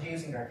started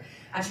using her,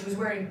 and she was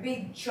wearing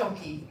big,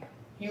 chunky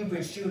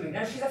Newbridge jewellery.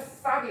 Now she's a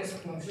fabulous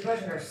looking woman. She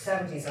was in her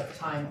 70s at the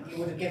time. You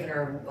would have given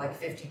her like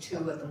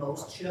 52 at the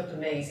most. She looked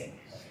amazing.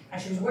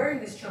 And she was wearing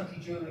this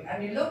chunky jewellery,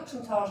 and you looked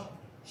and thought,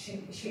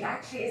 She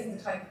actually isn't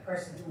the type of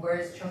person who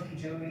wears chunky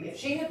jewellery. If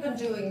she had been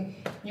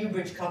doing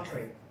Newbridge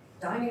cutlery,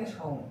 dining at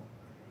home,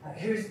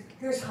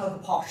 here's how the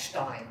posh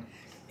dine,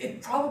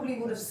 it probably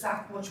would have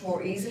sat much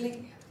more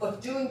easily,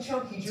 but doing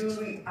chunky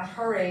jewellery at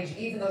her age,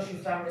 even though she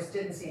was glamorous,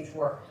 didn't seem to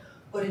work.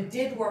 But it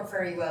did work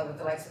very well with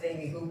the likes of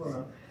Amy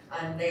Huberman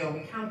and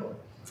Naomi Campbell.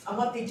 And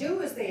what they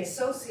do is they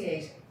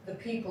associate the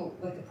people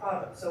with the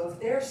product. So if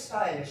they're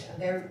stylish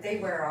and they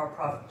wear our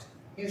product,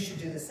 you should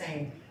do the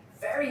same.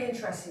 Very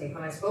interestingly,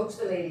 when I spoke to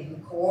the lady who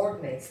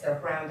coordinates their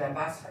brand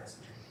ambassadors,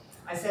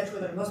 I said to her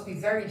that it must be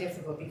very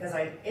difficult because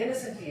I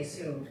innocently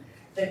assumed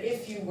that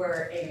if you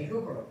were Amy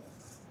Huberman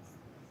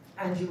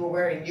and you were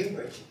wearing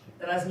Newbridge,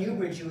 that as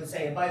Newbridge you would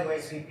say, and by the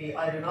way, Sweet Pea,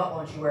 I do not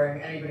want you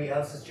wearing anybody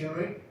else's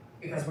jewellery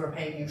because we're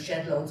paying you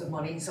shed loads of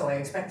money, so I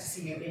expect to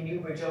see you in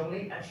Newbridge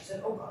only. And she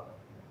said, oh God,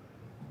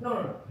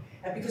 no.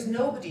 Because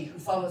nobody who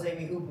follows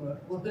Amy Huberman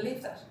would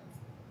believe that.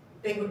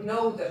 They would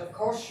know that of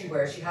course she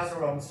has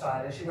her own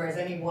style, and she wears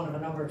any one of a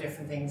number of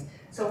different things.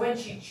 So when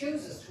she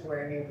chooses to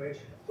wear Newbridge,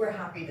 we're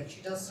happy that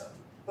she does so.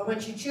 But when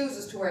she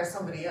chooses to wear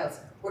somebody else,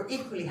 we're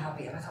equally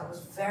happy, and I thought it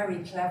was very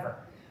clever.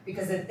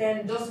 Because it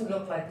then doesn't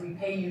look like we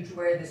pay you to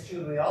wear this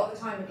jewellery all the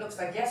time. It looks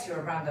like, yes, you're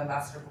a brand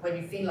ambassador, but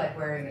when you feel like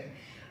wearing it.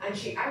 And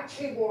she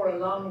actually wore a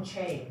long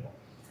chain.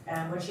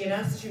 When she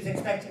announced that she was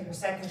expecting her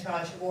second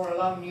child, she wore a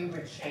long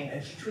Newbridge chain,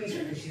 and she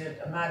tweeted, because she's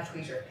a mad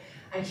tweeter,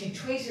 and she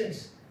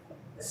tweeted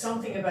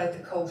something about the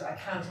coat, I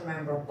can't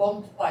remember,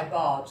 bumped by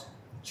Bod,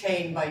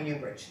 chain by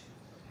Newbridge.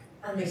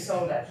 And they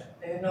sold out.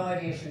 They had no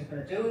idea she was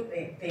going to do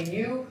it. They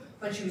knew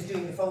when she was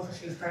doing the photo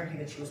shoot apparently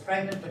that she was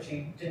pregnant, but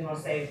she didn't want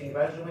to say anything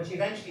about it. And when she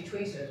eventually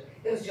tweeted it,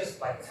 it was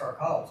just like, it's her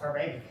call, it's her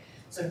baby.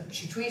 So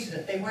she tweeted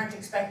it, they weren't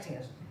expecting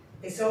it.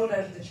 They sold out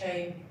of the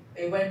chain,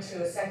 they went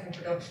to a second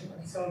production,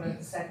 and they sold out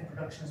the second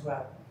production as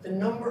well. The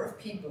number of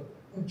people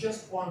who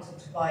just wanted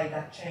to buy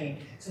that chain.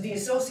 So the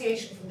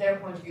association from their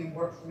point of view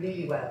worked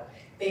really well.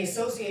 They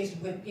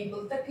associated with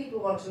people that people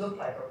want to look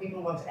like or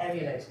people want to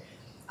emulate.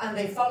 And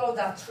they followed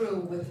that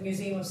through with the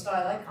Museum of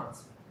Style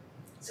Icons.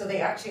 So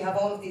they actually have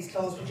all of these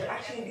clothes, which are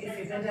actually, if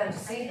you've been down to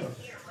see them,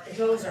 the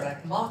clothes are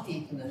like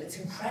moth-eaten, and it's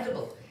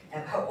incredible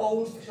how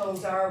old the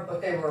clothes are,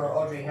 but they were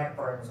Audrey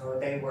Hepburn's, or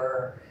they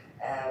were,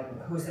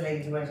 who was the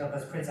lady who ended up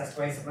as Princess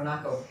Grace of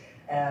Monaco,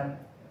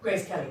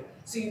 Grace Kelly.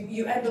 So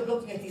you end up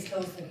looking at these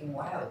clothes thinking,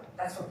 wow,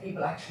 that's what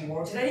people actually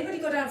wore. Did anybody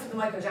go down for the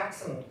Michael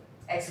Jackson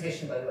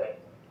exhibition, by the way?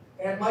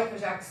 They had Michael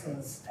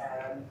Jackson's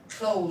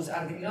clothes,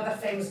 and you know that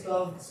famous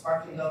glove, the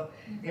sparkly glove?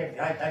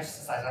 I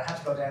just decided I had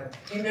to go down.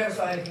 You never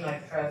saw anything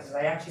like the trousers.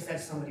 I actually said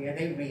to somebody, are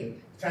they real?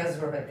 The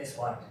trousers were about this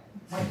wide.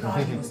 My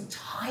God, he was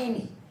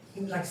tiny.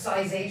 He was like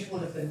size 8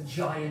 would have been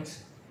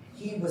giant.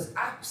 He was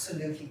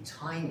absolutely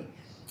tiny.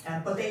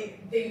 But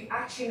they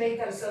actually made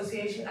that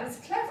association, and it's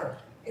clever.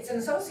 It's an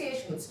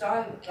association with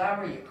style, with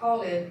glamour. You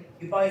call in,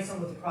 you buy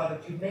some of the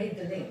product, you've made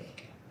the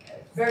link.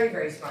 Very,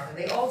 very smart. And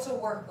they also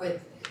work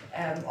with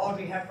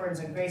Audrey Hepburn's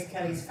and Grace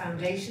Kelly's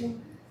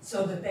foundation,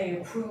 so that they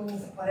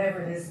approve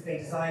whatever it is they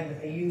design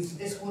that they use.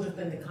 This would have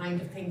been the kind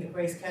of thing that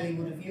Grace Kelly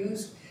would have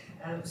used,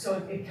 so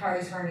it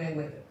carries her name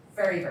with it.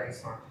 Very, very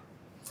smart.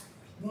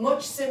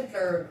 Much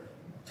simpler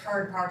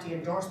third-party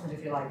endorsement,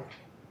 if you like.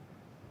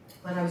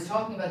 When I was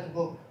talking about the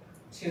book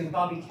to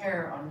Bobby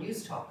Kerr on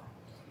News Talk,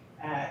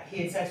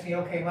 he had said to me,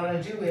 okay, what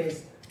I'll do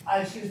is,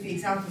 I'll choose the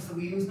examples that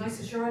we use, and I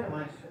said, sure, I don't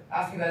mind.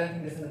 Ask me about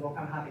anything that's in the book,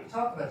 I'm happy to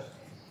talk about it.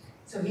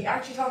 So he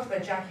actually talked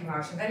about Jackie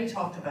Marsh, and then he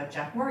talked about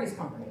Jack Murray's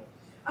company.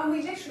 And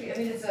we literally, I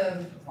mean, it's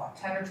a,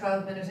 10 or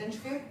 12 minute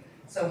interview.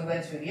 So we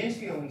went through the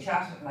interview and we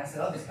chatted, and I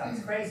said, oh, this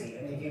guy's crazy.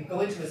 I mean, you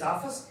go into his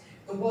office,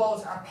 the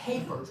walls are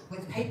papered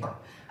with paper.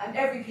 And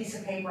every piece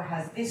of paper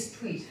has this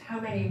tweet, how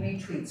many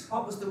retweets,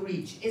 what was the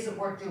reach, is it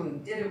worth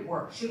doing, did it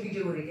work, should we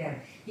do it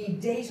again? He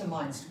data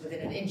mines within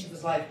an inch of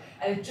his life,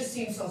 and it just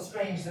seems so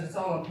strange that it's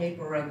all on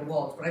paper around the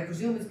walls, but I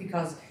presume it's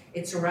because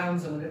it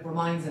surrounds him and it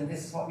reminds him,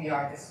 this is what we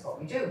are, this is what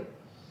we do.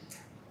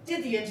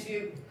 Did the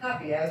interview,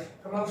 happy out,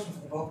 promotion for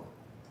the book,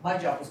 my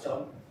job was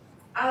done.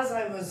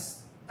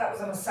 That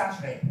was on a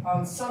Saturday.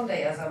 On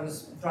Sunday, as I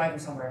was driving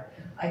somewhere,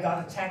 I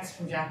got a text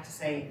from Jack to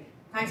say,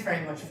 thanks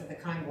very much for the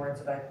kind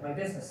words about my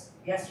business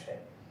yesterday.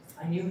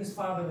 I knew his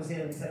father was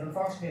ill. He said,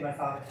 unfortunately, my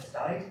father has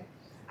died.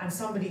 And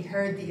somebody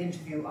heard the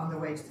interview on their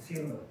way to the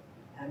funeral.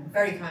 And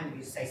very kind of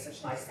you to say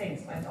such nice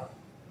things. And I thought,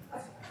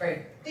 that's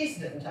very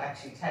decent of him to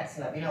actually text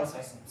and let me know. So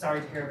I said,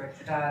 sorry to hear about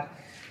your dad.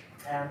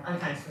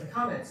 And thanks for the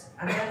comments.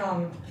 And then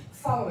on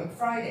following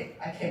Friday,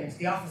 I came into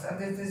the office and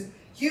there's this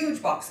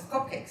huge box of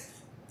cupcakes.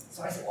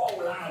 So I said,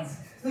 oh, lads,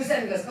 who's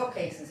sending us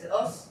cupcakes? And he said,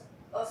 us.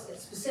 It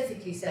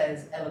specifically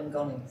says Ellen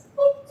Gunning.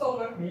 Oh, it's all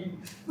about me.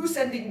 Who's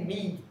sending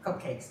me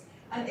cupcakes?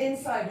 And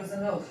inside was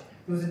a note.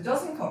 There was a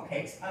dozen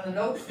cupcakes and a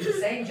note from the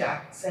same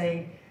Jack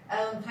saying,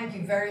 Ellen, thank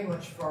you very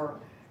much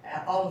for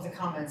all of the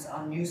comments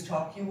on News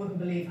Talk. You wouldn't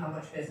believe how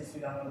much business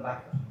we got on the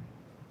back of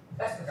it.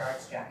 Best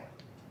regards, Jack.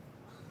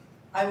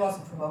 I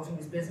wasn't promoting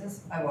his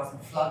business. I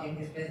wasn't flogging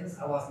his business.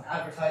 I wasn't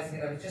advertising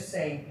it. I was just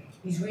saying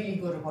he's really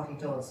good at what he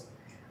does.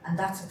 And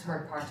that's a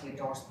third-party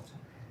endorsement.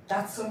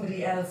 That's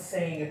somebody else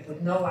saying it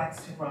with no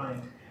axe to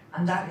grind,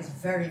 And that is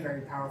very,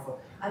 very powerful.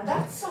 And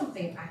that's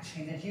something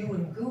actually that you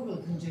and Google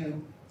can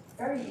do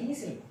very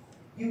easily.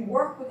 You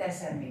work with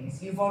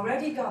SMEs, you've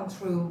already gone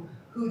through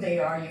who they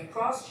are, you've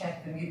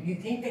cross-checked them, you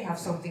think they have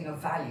something of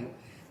value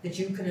that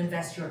you can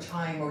invest your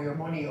time or your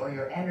money or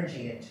your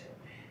energy into.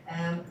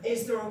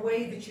 Is there a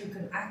way that you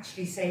can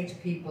actually say to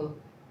people,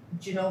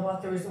 do you know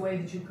what, there is a way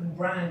that you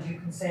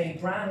can say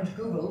brand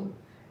Google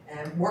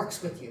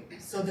works with you,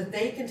 so that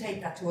they can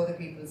take that to other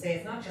people and say,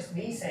 it's not just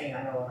me saying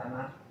I know what I'm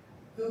at,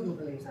 Google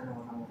believes I know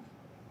what I'm at.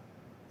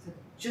 So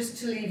just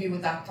to leave you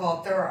with that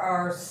thought, there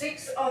are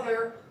 6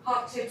 other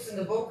hot tips in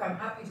the book. I'm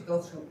happy to go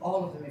through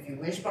all of them if you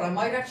wish, but I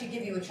might actually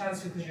give you a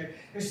chance to, because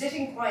you're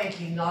sitting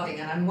quietly nodding,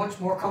 and I'm much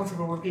more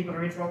comfortable when people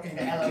are interrupting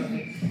the hell out of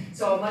me.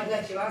 So I might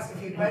let you ask a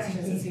few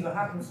questions and see what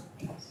happens.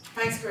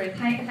 Thanks,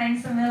 Karoline.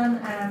 Thanks a million,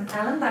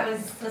 Ellen. That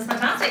was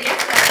fantastic.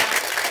 Yes.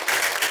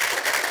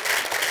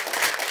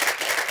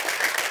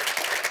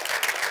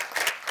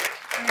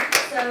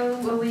 So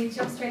will we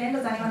jump straight in?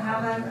 Does anyone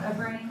have a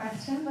burning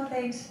question that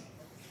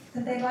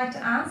they'd like to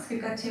ask?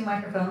 We've got 2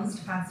 microphones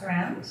to pass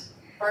around.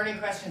 Burning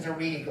questions are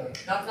really good.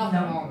 Not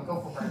normal.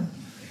 Go for burning.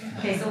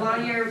 Okay, so while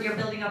you're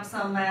building up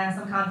some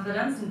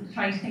confidence and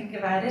trying to think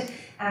about it,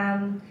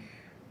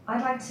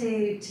 I'd like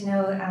to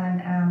know,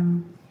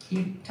 Ellen,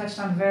 you touched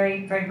on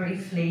very, very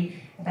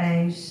briefly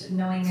about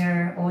knowing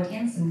your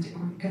audience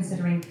and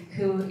considering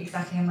who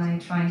exactly am I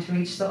trying to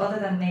reach. So other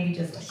than maybe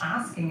just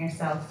asking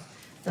yourself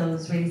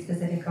those really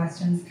specific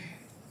questions,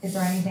 is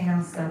there anything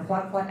else though?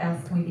 What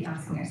else can we be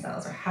asking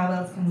ourselves, or how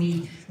else can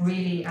we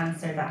really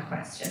answer that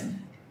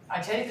question?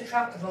 I tell you the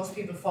trap that most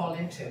people fall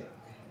into.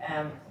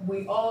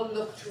 We all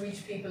look to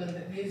reach people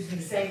using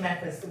the same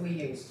methods that we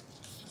use.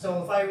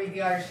 So if I read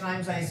the Irish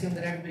Times, I assume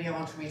that everybody I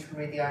want to reach will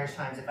read the Irish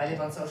Times. If I live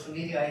on social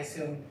media, I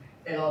assume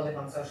they'll all live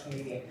on social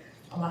media.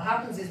 And what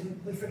happens is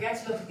we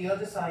forget to look at the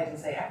other side and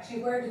say,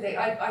 actually, where do they,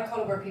 I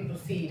call it where people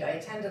feed. I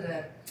attended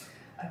a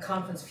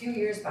conference a few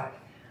years back,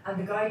 and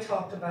the guy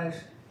talked about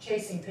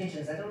chasing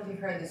pigeons. I don't know if you've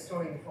heard this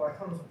story before. I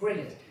thought it was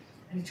brilliant.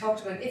 And he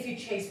talked about if you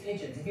chase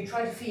pigeons, if you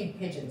try to feed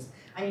pigeons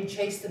and you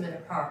chase them in a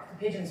park, the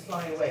pigeons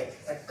fly away.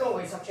 It's like, go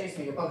away, stop chasing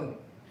me, you're bugging me.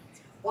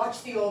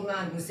 Watch the old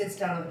man who sits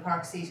down on the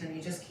park seat and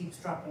he just keeps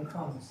dropping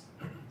crumbs.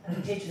 And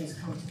the pigeons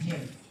come to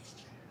him.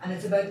 And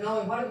it's about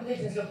knowing what are the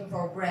pigeons looking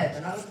for? Bread.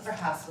 They're not looking for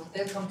hassle.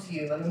 They'll come to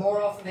you. And the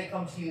more often they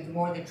come to you, the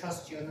more they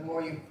trust you and the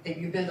more you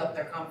build up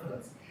their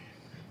confidence.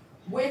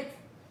 With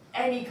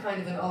any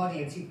kind of an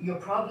audience, your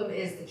problem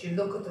is that you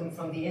look at them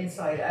from the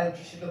inside out.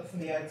 You should look from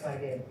the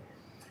outside in.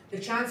 The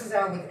chances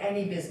are with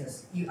any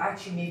business, you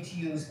actually need to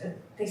use,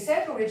 they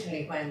said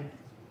originally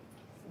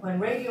when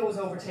radio was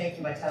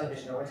overtaken by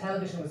television, or when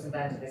television was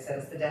invented, they said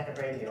it's the death of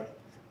radio.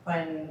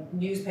 When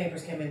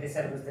newspapers came in, they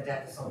said it was the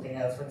death of something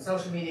else. When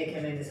social media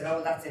came in, they said,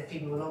 oh, that's it,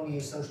 people will only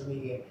use social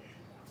media.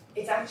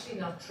 It's actually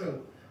not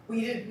true. We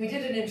did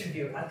an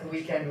interview at the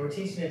weekend. We were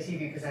teaching a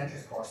TV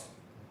presenters course.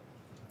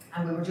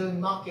 And we were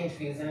doing mock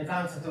interviews in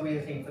advance of the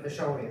real thing for the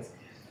show reels.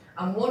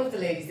 And one of the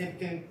ladies,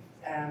 the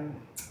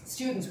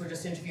students were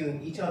just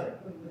interviewing each other.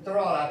 They're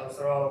all adults,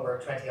 they're all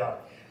over 20 odd.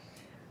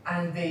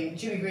 And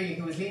Jimmy Greeley,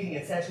 who was leading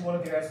it, said to one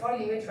of the girls, what are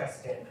you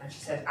interested in? And she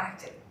said,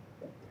 acting.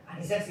 And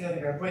he said to the other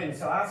girl, brilliant.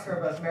 So I asked her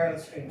about Meryl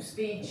Streep's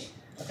speech,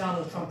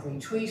 Donald Trump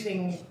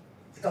retweeting,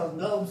 the Golden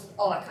Globes,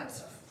 all that kind of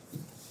stuff.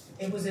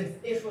 It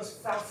was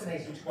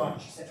fascinating to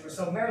watch. She said to her,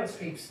 so Meryl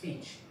Streep's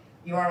speech,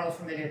 you are all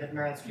familiar that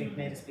Meryl Streep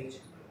made a speech.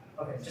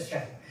 Okay, just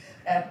checking.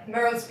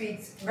 Meryl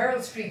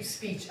Streep's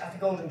speech at the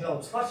Golden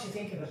Globes, what did you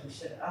think of it? And she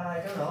said, I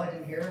don't know, I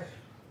didn't hear it.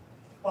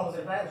 What was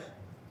it about?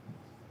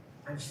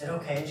 And she said,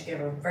 okay, and she gave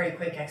her a very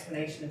quick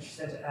explanation, and she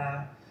said,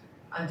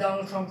 and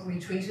Donald Trump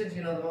retweeted,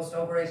 you know, the most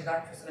overrated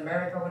actress in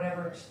America or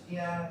whatever. And she said,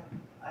 yeah,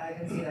 I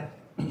didn't see that.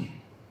 And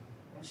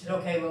she said,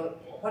 okay, well,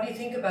 what do you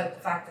think about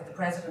the fact that the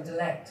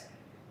president-elect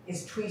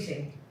is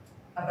tweeting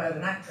about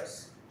an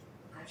actress?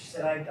 And she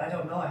said, I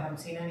don't know, I haven't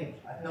seen any of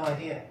it, I have no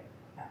idea.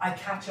 I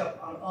catch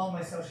up on all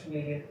my social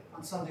media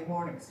on Sunday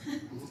mornings.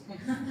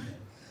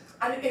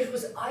 And it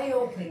was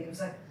eye-opening. It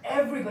was like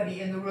everybody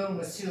in the room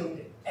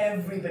assumed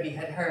everybody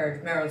had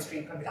heard Meryl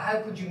Streep.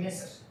 How could you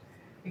miss it?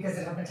 Because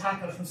it had been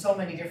tackled from so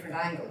many different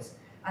angles.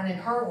 And in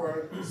her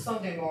world,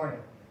 Sunday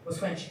morning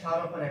was when she caught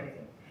up on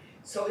everything.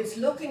 So it's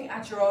looking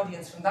at your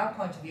audience from that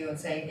point of view and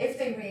saying, if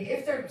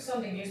they're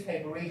Sunday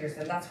newspaper readers,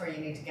 then that's where you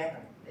need to get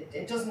them.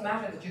 It doesn't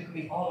matter that you can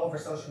be all over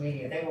social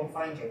media, they won't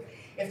find you.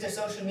 If they're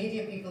social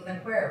media people, then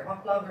where?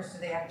 What bloggers do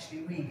they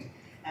actually read?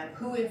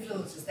 Who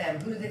influences them?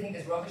 Who do they think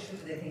is rubbish? Who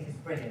do they think is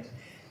brilliant?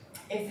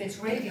 If it's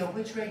radio,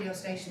 which radio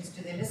stations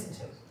do they listen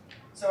to?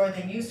 So are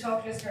they News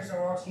Talk listeners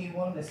or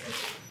RTE1 listeners?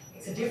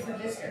 It's a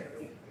different listener.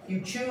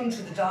 You tune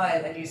to the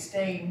dial and you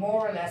stay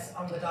more or less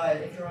on the dial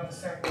if you're of a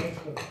certain age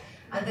group.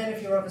 And then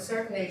if you're of a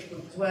certain age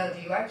group as well,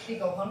 do you actually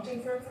go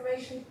hunting for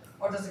information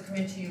or does it come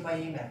into you by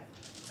email?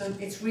 So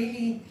it's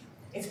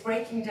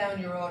breaking down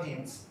your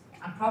audience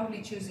and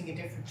probably choosing a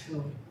different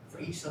tool for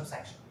each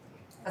subsection.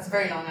 That's a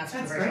very long answer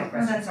to a very short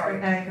question. That's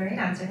a great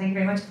answer. Thank you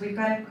very much. We've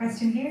got a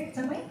question here,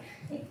 somewhere.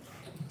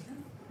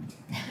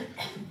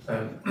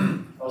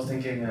 I was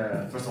thinking,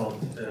 first of all,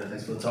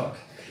 thanks for the talk.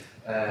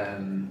 I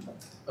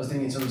was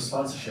thinking in terms of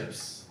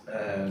sponsorships.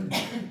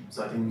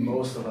 So I think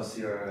most of us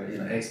here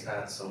are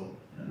expats, so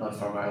not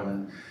from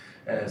Ireland.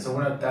 So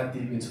we're not that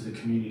deep into the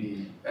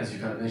community, as you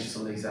kind of mentioned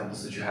some of the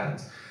examples that you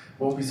had.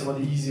 What would be some of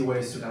the easy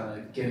ways to kind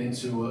of get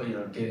into,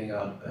 getting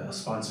a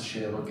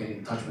sponsorship or getting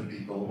in touch with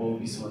people? What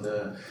would be some of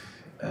the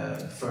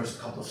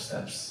first couple of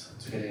steps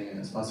to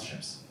getting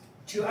sponsorships?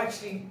 To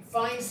actually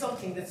find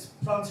something that's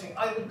sponsoring,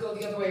 I would go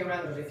the other way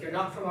around it. If you're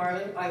not from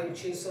Ireland, I would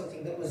choose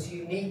something that was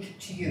unique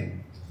to you.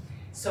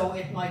 So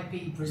it might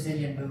be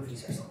Brazilian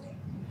movies or something.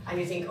 And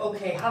you think,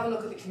 okay, have a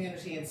look at the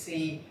community and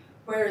see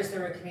where is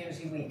there a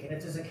community week? And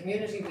if there's a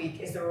community week,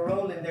 is there a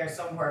role in there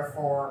somewhere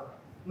for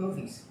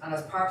movies? And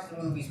as part of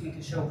the movies, we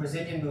can show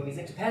Brazilian movies.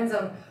 It depends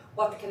on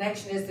what the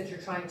connection is that you're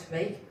trying to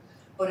make.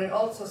 But it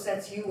also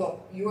sets you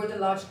up, you're the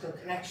logical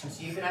connection,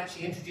 so you can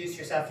actually introduce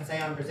yourself and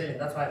say, I'm Brazilian,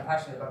 that's why I'm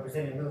passionate about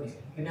Brazilian movies.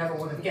 You never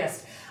would have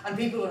guessed. And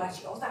people will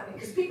actually, oh, that means,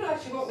 because people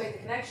actually won't make the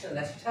connection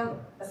unless you tell them.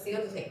 That's the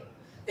other thing.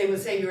 They will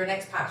say you're an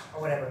expat or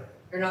whatever.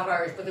 You're not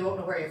Irish, but they won't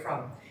know where you're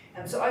from.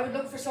 And so I would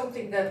look for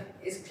something that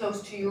is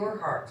close to your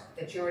heart,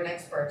 that you're an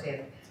expert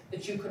in,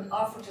 that you can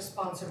offer to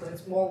sponsor, but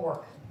it's more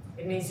work.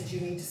 It means that you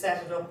need to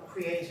set it up,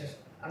 create it,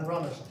 and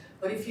run it.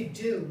 But if you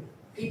do,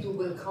 people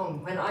will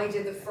come. When I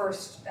did the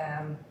first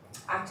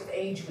Active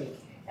Age Week,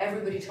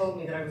 everybody told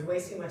me that I was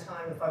wasting my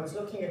time. If I was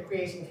looking at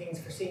creating things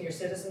for senior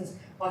citizens,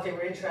 what they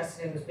were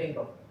interested in was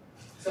bingo.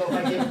 So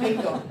if I did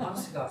bingo,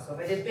 honest to God, so if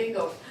I did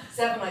bingo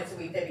 7 nights a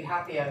week, they'd be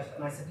happy out.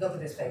 And I said, look at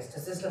this face.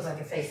 Does this look like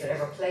a face that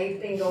ever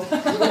played bingo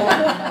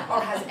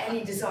or has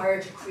any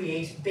desire to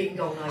create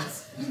bingo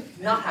nights?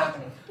 Not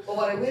happening. But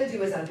what I will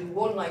do is I'll do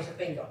 1 night of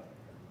bingo.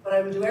 But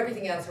I will do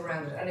everything else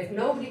around it. And if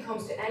nobody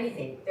comes to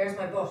anything, there's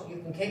my butt. You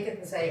can kick it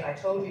and say, I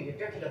told you, you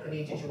dirty looking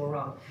idiot, you were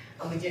wrong.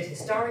 And we did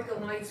historical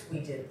nights, we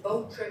did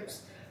boat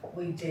trips,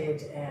 we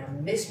did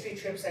mystery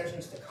trips out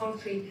into the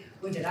country,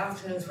 we did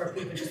afternoons where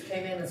people just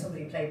came in and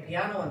somebody played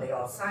piano and they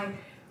all sang.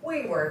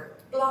 We were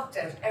blocked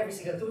out every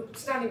single,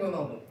 standing room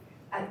only,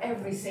 at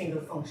every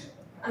single function.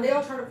 And they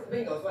all turned up for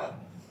bingo as well.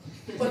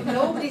 But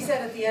nobody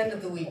said at the end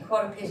of the week,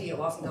 what a pity it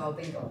wasn't all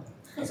bingo.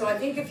 So I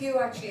think if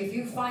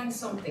you find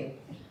something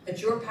that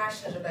you're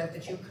passionate about,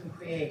 that you can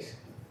create,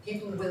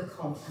 people will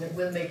come and it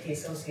will make the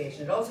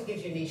association. It also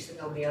gives you a niche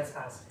that nobody else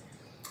has.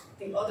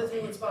 The other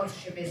thing with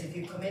sponsorship is if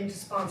you come in to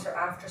sponsor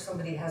after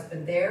somebody has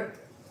been there,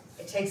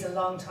 it takes a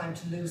long time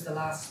to lose the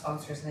last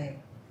sponsor's name.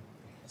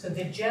 So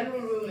the general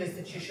rule is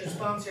that you should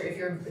sponsor, if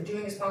you're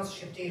doing a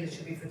sponsorship deal, it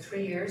should be for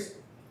 3 years,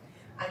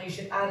 and you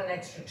should add an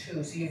extra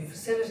 2. So you have a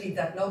facility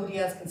that nobody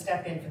else can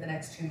step in for the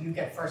next 2, you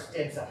get first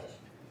dibs at it.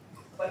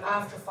 But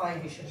after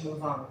 5, you should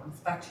move on. And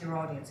it's back to your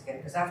audience again,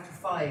 because after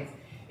 5,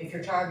 if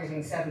you're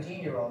targeting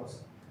 17-year-olds,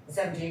 the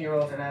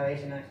 17-year-olds are now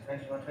 18, 19,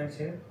 21,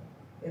 22.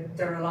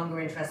 They're no longer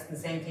interested in the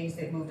same things,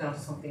 they've moved on to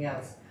something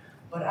else.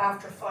 But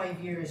after 5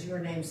 years, your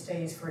name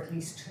stays for at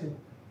least 2.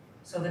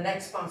 So the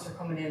next sponsor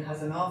coming in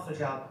has an awful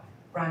job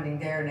branding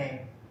their name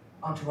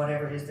onto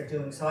whatever it is they're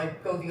doing. So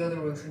I'd go the other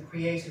route and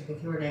create it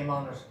with your name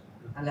on it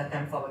and let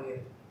them follow you.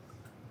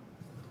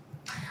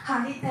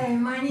 Hi,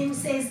 my name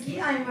is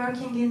Ezgi. I'm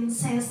working in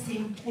sales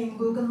team, in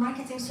Google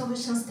Marketing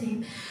Solutions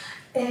team.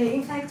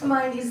 In fact,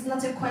 mine is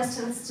not a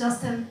question, it's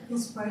just an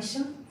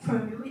inspiration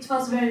from you. It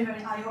was very,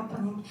 very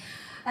eye-opening.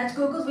 At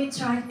Google,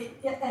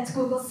 at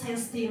Google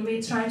sales team,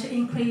 we try to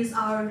increase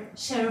our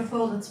share of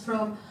wallet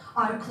from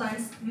our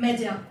clients'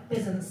 media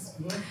business.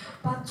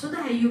 But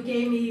today, you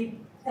gave me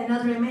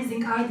another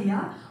amazing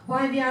idea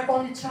why we are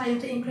only trying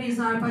to increase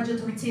our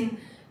budget within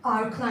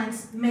our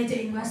clients'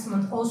 media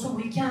investment. Also,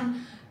 we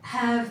can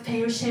have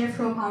fair share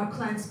from our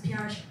clients'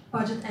 PR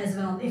budget as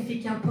well, if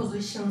we can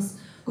position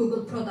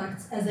Google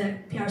products as a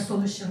PR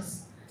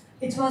solutions.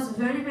 It was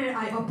very, very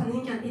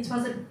eye-opening, and it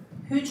was a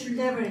huge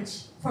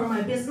leverage for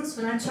my business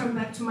when I turn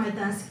back to my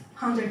desk,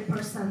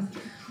 100%.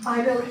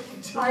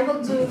 I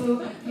will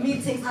do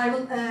meetings, I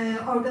will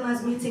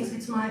organize meetings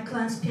with my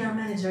clients' PR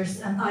managers,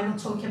 and I will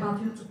talk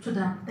about you to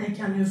them. They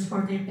can use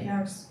for their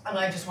PRs. And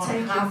I just want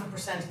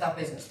 0.5% of that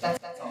business.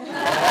 That's all.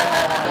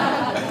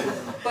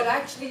 But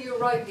actually, you're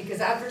right, because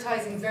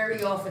advertising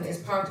very often is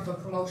part of a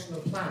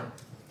promotional plan.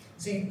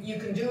 So you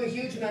can do a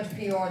huge amount of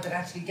PR that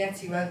actually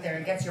gets you out there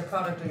and gets your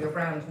product or your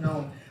brand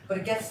known. But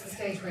it gets to the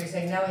stage where you're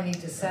saying, now I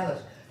need to sell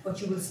it. But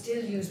you will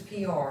still use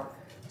PR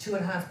to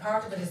enhance.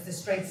 Part of it is the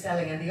straight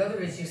selling, and the other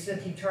is you still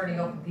keep turning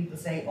up and people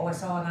say, oh, I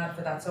saw an ad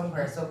for that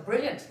somewhere. So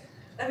brilliant.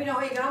 Let me know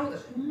how you get on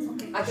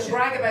with it. I can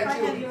brag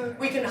about you.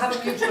 We can have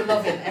a mutual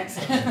love-in.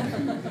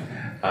 Excellent.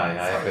 Hi,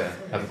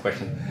 I have a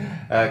question.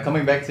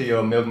 Coming back to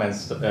your milkman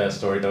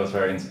story, that was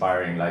very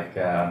inspiring. Like,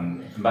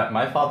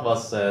 my thought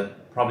was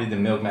probably the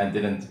milkman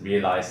didn't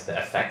realize the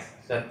effect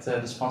that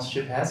the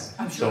sponsorship has.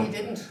 I'm sure he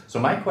didn't. So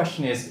my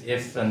question is,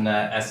 if an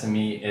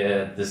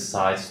SME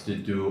decides to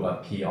do a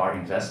PR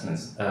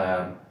investments,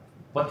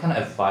 what kind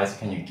of advice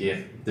can you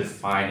give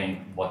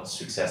defining what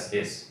success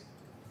is?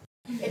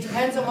 It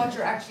depends on what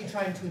you're actually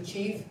trying to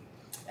achieve.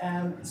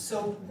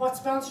 So what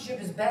sponsorship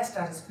is best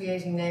at is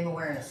creating name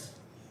awareness.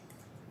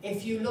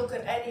 If you look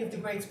at any of the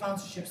great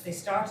sponsorships, they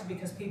started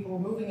because people were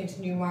moving into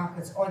new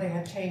markets or they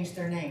had changed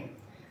their name.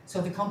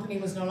 So the company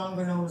was no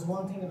longer known as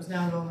one thing, it was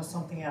now known as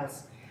something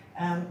else.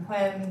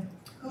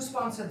 Who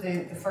sponsored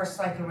the first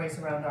cycle race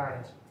around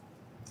Ireland?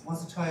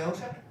 Was it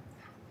Toyota?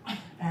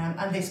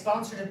 And they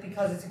sponsored it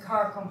because it's a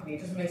car company.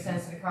 It doesn't make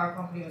sense that a car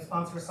company would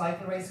sponsor a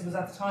cycle race. It was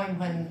at the time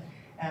when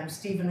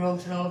Stephen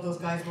Roach and all of those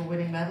guys were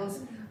winning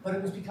medals. But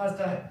it was because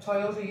the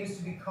Toyota used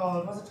to be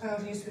called, was it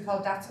Toyota used to be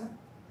called Datsun?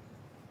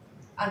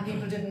 And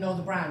people didn't know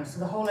the brand. So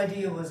the whole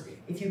idea was,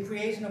 if you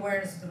create an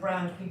awareness of the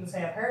brand, people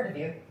say, I've heard of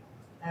you,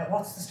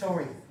 what's the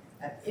story?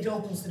 It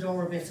opens the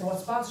door a bit. So what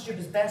sponsorship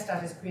is best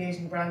at is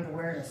creating brand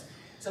awareness.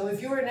 So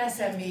if you're an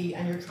SME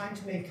and you're trying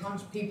to make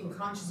people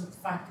conscious of the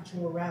fact that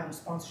you're around,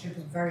 sponsorship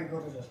is very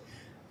good at it.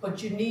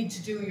 But you need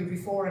to do your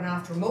before and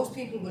after. Most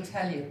people will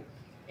tell you,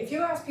 if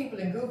you ask people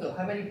in Google,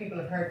 how many people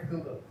have heard of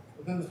Google?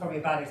 Well, Google's probably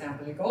a bad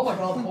example. You go, oh my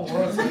God, the whole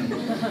world.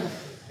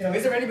 You know,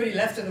 is there anybody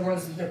left in the world?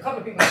 There are a couple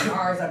of people on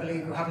Mars, I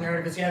believe, who haven't heard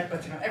of us yet,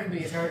 but you know,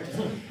 everybody has heard of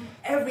us.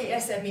 Every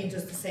SME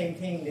does the same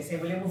thing. They say,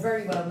 well, we're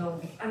very well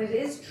known. And it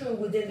is true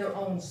within their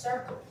own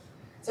circle.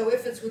 So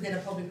if it's within a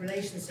public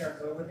relations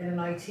circle or within an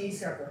IT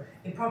circle,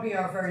 they probably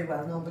are very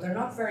well known, but they're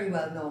not very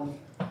well known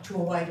to a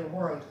wider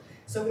world.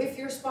 So if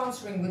you're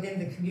sponsoring within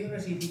the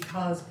community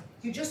because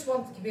you just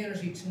want the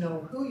community to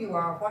know who you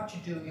are, what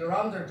you do, you're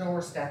on their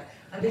doorstep,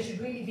 and they should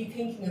really be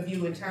thinking of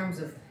you in terms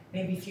of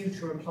maybe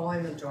future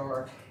employment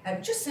or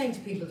just saying to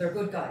people they're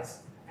good guys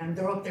and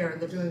they're up there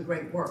and they're doing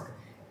great work,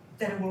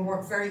 then it will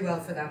work very well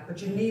for that.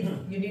 But you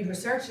need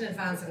research in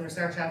advance and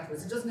research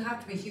afterwards. It doesn't have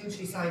to be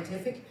hugely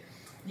scientific.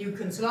 You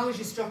can, so long as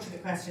you structure the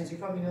questions, you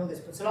probably know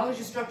this, but so long as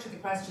you structure the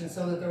questions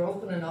so that they're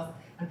open enough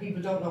and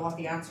people don't know what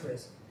the answer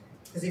is.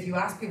 Because if you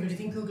ask people, do you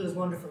think Google is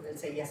wonderful? They'll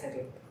say, yes, I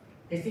do.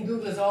 If you think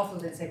Google is awful,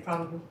 they'll say,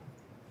 probably.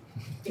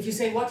 If you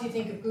say, what do you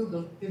think of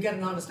Google? You'll get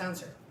an honest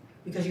answer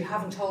because you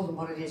haven't told them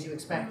what it is you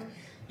expect.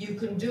 You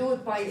can do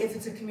it by, if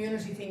it's a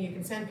community thing, you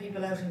can send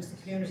people out into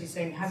the community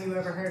saying, have you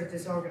ever heard of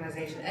this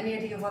organisation? Any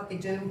idea of what they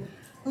do?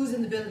 Who's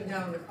in the building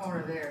down in the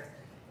corner there?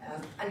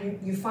 And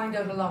you find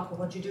out a lot, but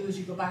what you do is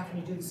you go back and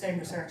you do the same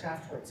research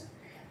afterwards.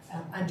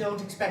 And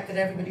don't expect that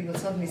everybody will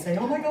suddenly say,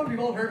 oh my God, we've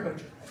all heard about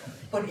you.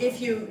 But if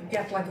you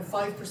get like a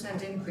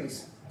 5%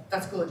 increase,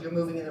 that's good, you're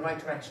moving in the right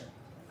direction.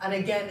 And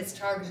again, it's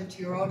targeted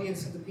to your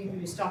audience, so the people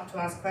you stop to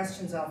ask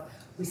questions of.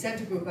 We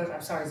sent a group out,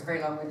 I'm sorry, it's a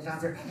very long-winded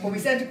answer, but we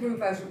sent a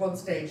group out at one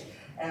stage.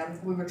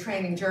 We were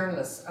training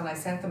journalists and I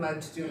sent them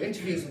out to do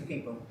interviews with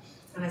people.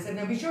 And I said,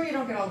 now be sure you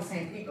don't get all the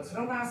same people, so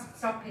don't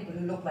stop people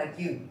who look like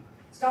you.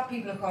 Stop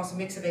people across a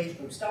mix of age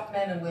groups, stop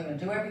men and women,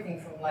 do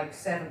everything from like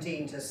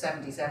 17 to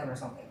 77 or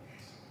something.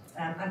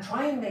 And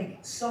try and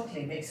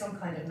subtly make some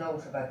kind of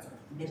note about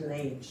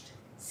middle-aged,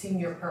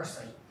 senior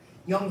person,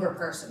 younger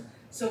person.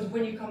 So that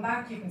when you come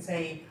back you can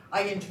say,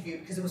 I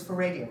interviewed, because it was for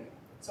radio,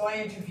 so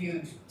I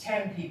interviewed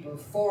 10 people,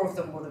 4 of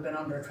them would have been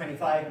under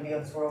 25 and the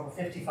others were over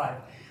 55.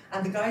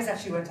 And the guys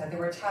actually went out, they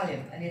were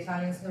Italian. Any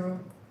Italians in the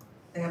room?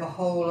 They have a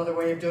whole other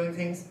way of doing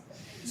things.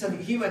 So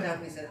he went out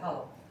and he said,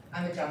 hello,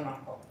 I'm a John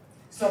Rocco.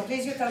 So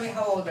please you tell me,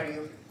 how old are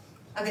you?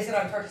 And they said,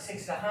 I'm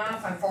 36 and a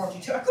half, I'm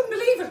 42. I couldn't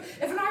believe it.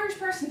 If an Irish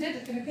person did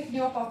it, they'd be picking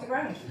you up off the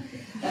ground.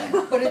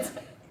 But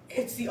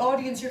it's the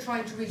audience you're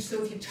trying to reach,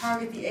 so if you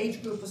target the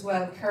age group as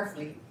well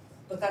carefully,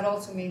 but that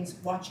also means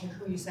watching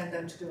who you send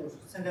out to do it.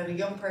 Send out a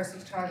young person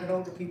to target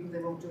older people, they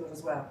won't do it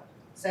as well.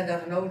 Send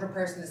out an older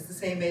person, it's the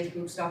same age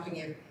group stopping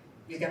you,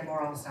 you get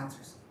more honest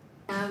answers.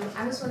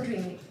 I was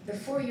wondering,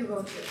 before you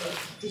wrote your book,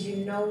 did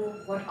you know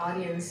what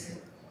audience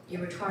you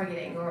were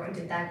targeting, or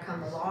did that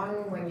come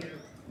along when you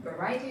were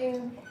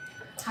writing?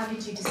 How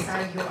did you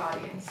decide your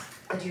audience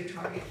that you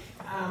target?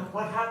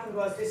 What happened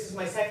was, this is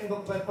my second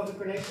book about public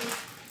relations.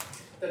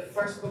 The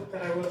first book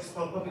that I wrote is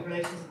called Public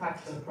Relations, A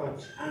Practical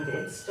Approach, and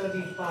it's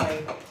studied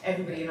by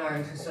everybody in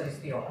Ireland who studies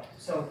PR.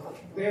 So,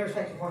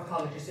 irrespective of what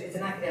college it's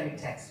an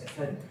academic text.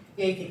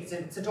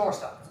 It's a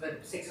doorstop, it's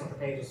about 600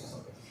 pages or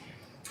something.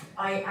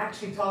 I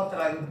actually thought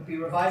that I would be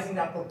revising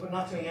that book, but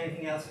not doing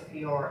anything else for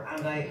PR,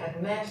 and I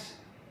had met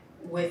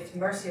with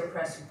Mercier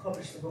Press who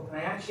published the book,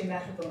 and I actually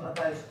met with them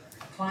about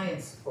a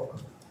client's book.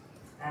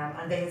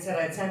 And they had said,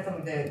 I'd sent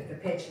them the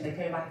pitch, and they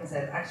came back and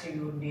said, actually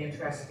we wouldn't be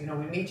interested, you know,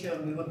 we'll meet you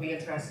and we wouldn't be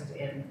interested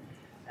in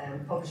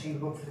publishing the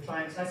book for the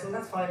clients. And I said,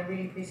 well, that's fine, I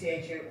really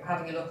appreciate you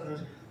having a look at it.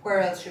 Where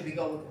else should we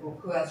go with the book?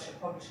 Who else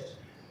should publish it?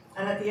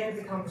 And at the end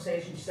of the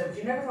conversation she said, but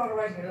you never thought of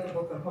writing another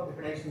book on public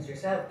relations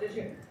yourself, did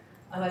you?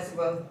 And I said,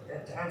 well,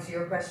 to answer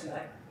your question,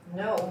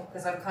 no,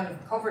 because I've kind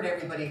of covered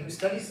everybody who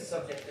studies the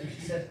subject. And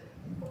she said,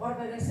 well, what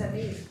about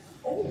SMEs?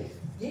 Oh,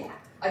 yeah,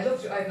 I'd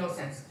love to, I have no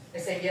sense. I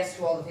say yes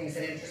to all the things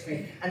that interest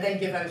me, and then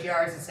give out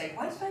yards and say,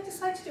 why did I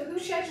decide to do, who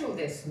scheduled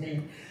this?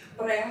 Me.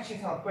 But I actually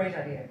thought, great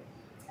idea.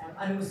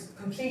 And it was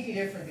completely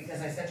different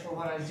because I said to her,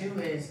 what I'll do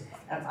is,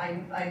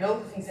 I know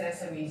the things that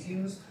SMEs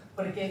use,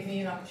 but it gave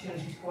me an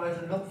opportunity to go out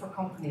and look for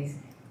companies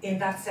in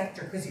that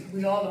sector, because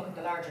we all look at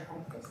the larger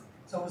companies.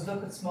 So it was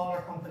look at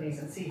smaller companies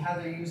and see how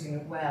they're using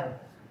it well,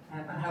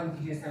 and how we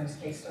could use them as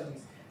case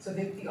studies. So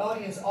the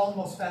audience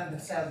almost found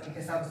itself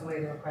because that was the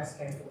way the request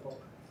came for the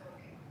book.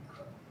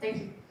 Thank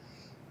you.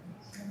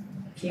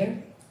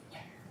 Here?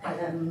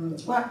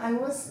 Well, I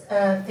was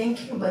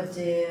thinking about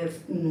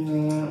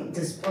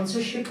the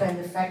sponsorship and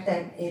the fact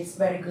that it's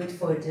very good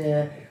for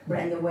the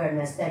brand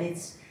awareness, that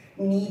it's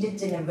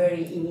needed in a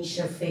very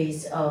initial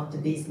phase of the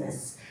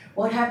business.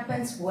 What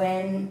happens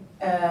when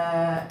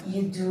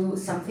you do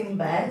something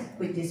bad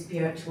with this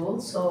PR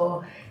tool?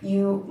 So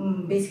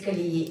you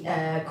basically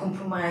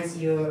compromise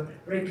your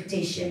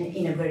reputation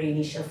in a very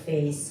initial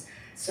phase.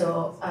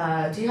 So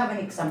do you have an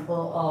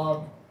example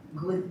of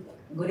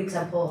good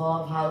example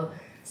of how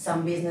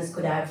some business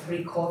could have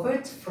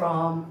recovered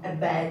from a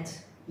bad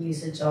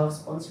usage of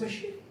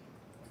sponsorship?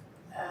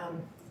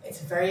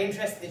 It's very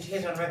interesting that you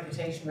hit on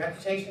reputation.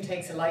 Reputation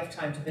takes a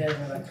lifetime to build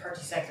and about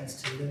 30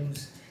 seconds to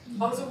lose.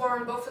 What was it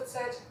Warren Buffett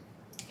said?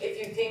 If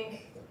you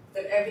think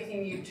that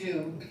everything you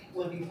do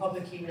will be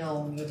publicly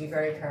known, you'll be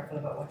very careful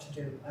about what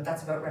you do. And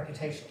that's about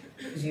reputation,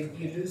 because you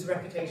lose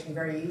reputation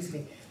very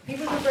easily.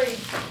 People do very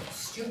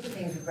stupid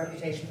things with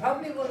reputation.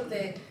 Probably one of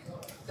the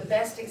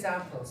best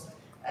examples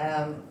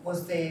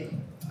was I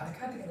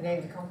can't think of the name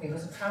of the company,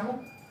 was it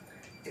Trammell?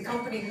 The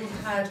company who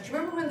had, do you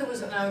remember when there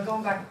was, now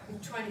going back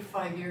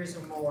 25 years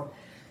or more,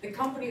 the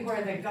company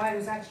where the guy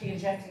was actually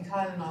injecting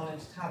Tylenol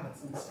into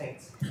tablets in the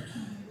States?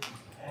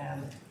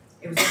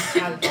 It was into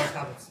Tylenol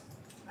tablets.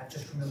 I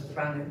just remember the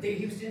brand name.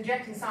 He was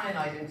injecting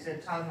cyanide into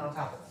Tylenol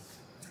tablets.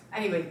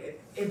 Anyway,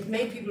 it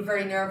made people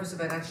very nervous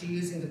about actually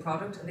using the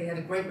product, and they had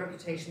a great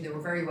reputation, they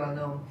were very well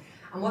known.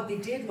 And what they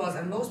did was,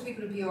 and most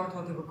people in PR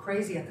thought they were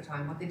crazy at the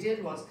time, what they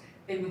did was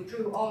they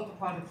withdrew all of the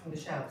product from the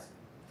shelves.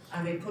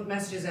 And they put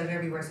messages out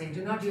everywhere saying,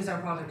 do not use our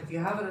product. If you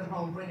have it at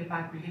home, bring it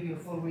back, we'll give you a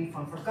full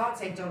refund. For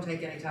God's sake, don't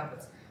take any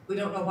tablets. We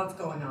don't know what's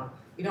going on.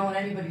 We don't want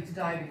anybody to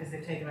die because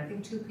they've taken, I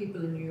think 2 people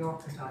in New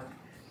York have died.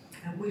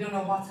 And we don't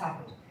know what's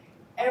happened.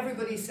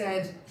 Everybody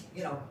said,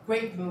 you know,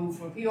 great move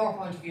from a PR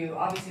point of view.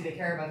 Obviously they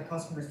care about the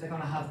customers. They're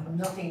going to have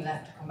nothing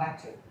left to come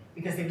back to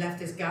because they've left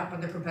this gap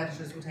and their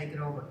competitors will take it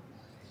over.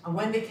 And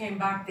when they came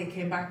back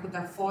with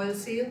that foil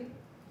seal.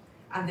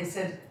 And they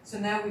said, so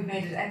now we've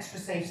made it extra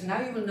safe. So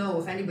now you will know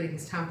if anybody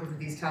has tampered with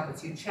these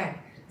tablets. You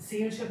check. The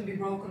seal shouldn't be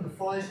broken, the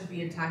foil should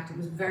be intact. It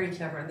was very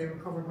clever and they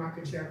recovered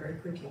market share very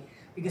quickly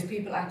because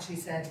people actually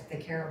said they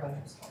care about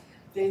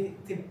it.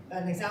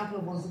 An example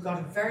of ones who got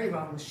it very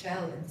wrong was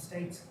Shell in the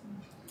States.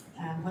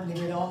 When they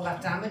did all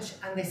that damage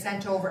and they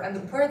sent over,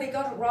 and where they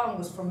got it wrong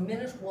was from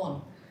minute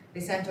 1.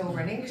 They sent over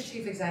an English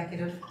chief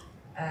executive,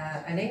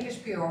 an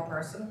English PR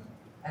person,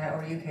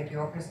 or a UK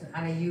PR person,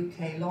 and a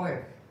UK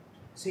lawyer.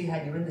 So you're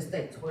in the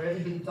States where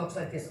everybody talks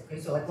like this, okay,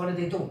 so like what do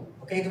they do?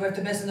 Okay, they have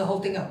to mess the whole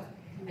thing up.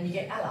 And you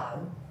get,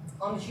 hello,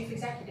 I'm the chief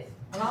executive,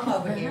 and I'm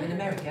over here in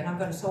America, and I'm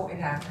going to sort it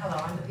out. Hello,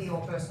 I'm the PR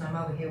person, I'm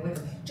over here with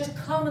them. Just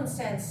common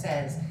sense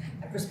says,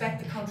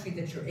 respect the country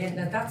that you're in.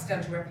 Now that's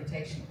down to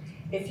reputation.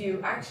 If you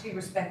actually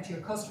respect your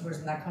customers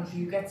in that country,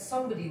 you get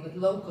somebody with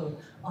local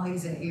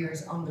eyes and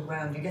ears on the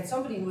ground. You get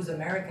somebody who's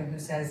American who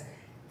says,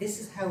 this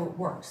is how it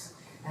works.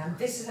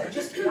 This is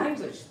just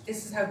language.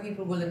 This is how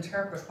people will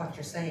interpret what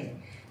you're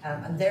saying.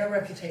 And their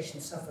reputation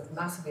suffered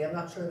massively. I'm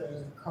not sure that it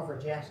has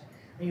recovered yet.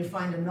 And you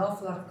find an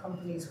awful lot of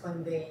companies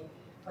when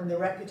their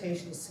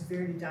reputation is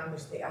severely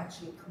damaged, they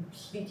actually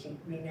completely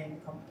rename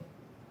the company.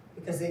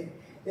 Because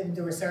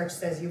the research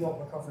says you won't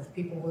recover.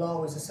 People will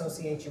always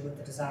associate you with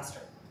the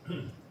disaster.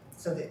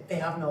 So they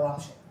have no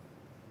option.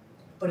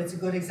 But it's a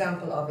good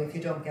example of if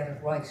you don't get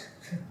it right,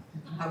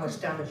 how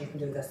much damage you can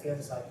do. That's the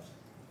other side.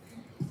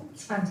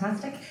 It's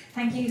fantastic.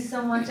 Thank you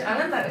so much,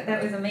 Ellen.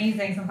 That was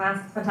amazing. Some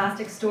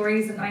fantastic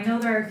stories. And I know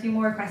there are a few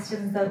more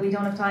questions that we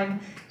don't have time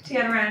to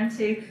get around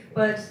to,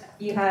 but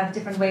you have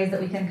different ways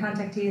that we can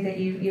contact you that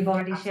you've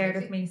already shared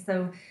with me.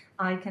 So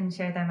I can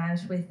share them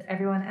out with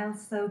everyone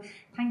else. So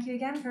thank you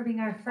again for being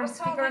our first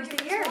speaker of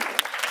the year.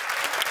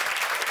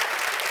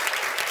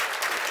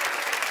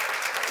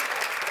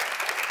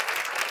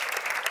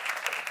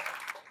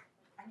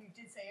 And you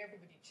did say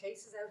everybody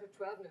chases out at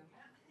 12 now.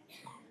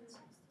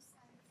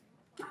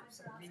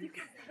 Absolutely.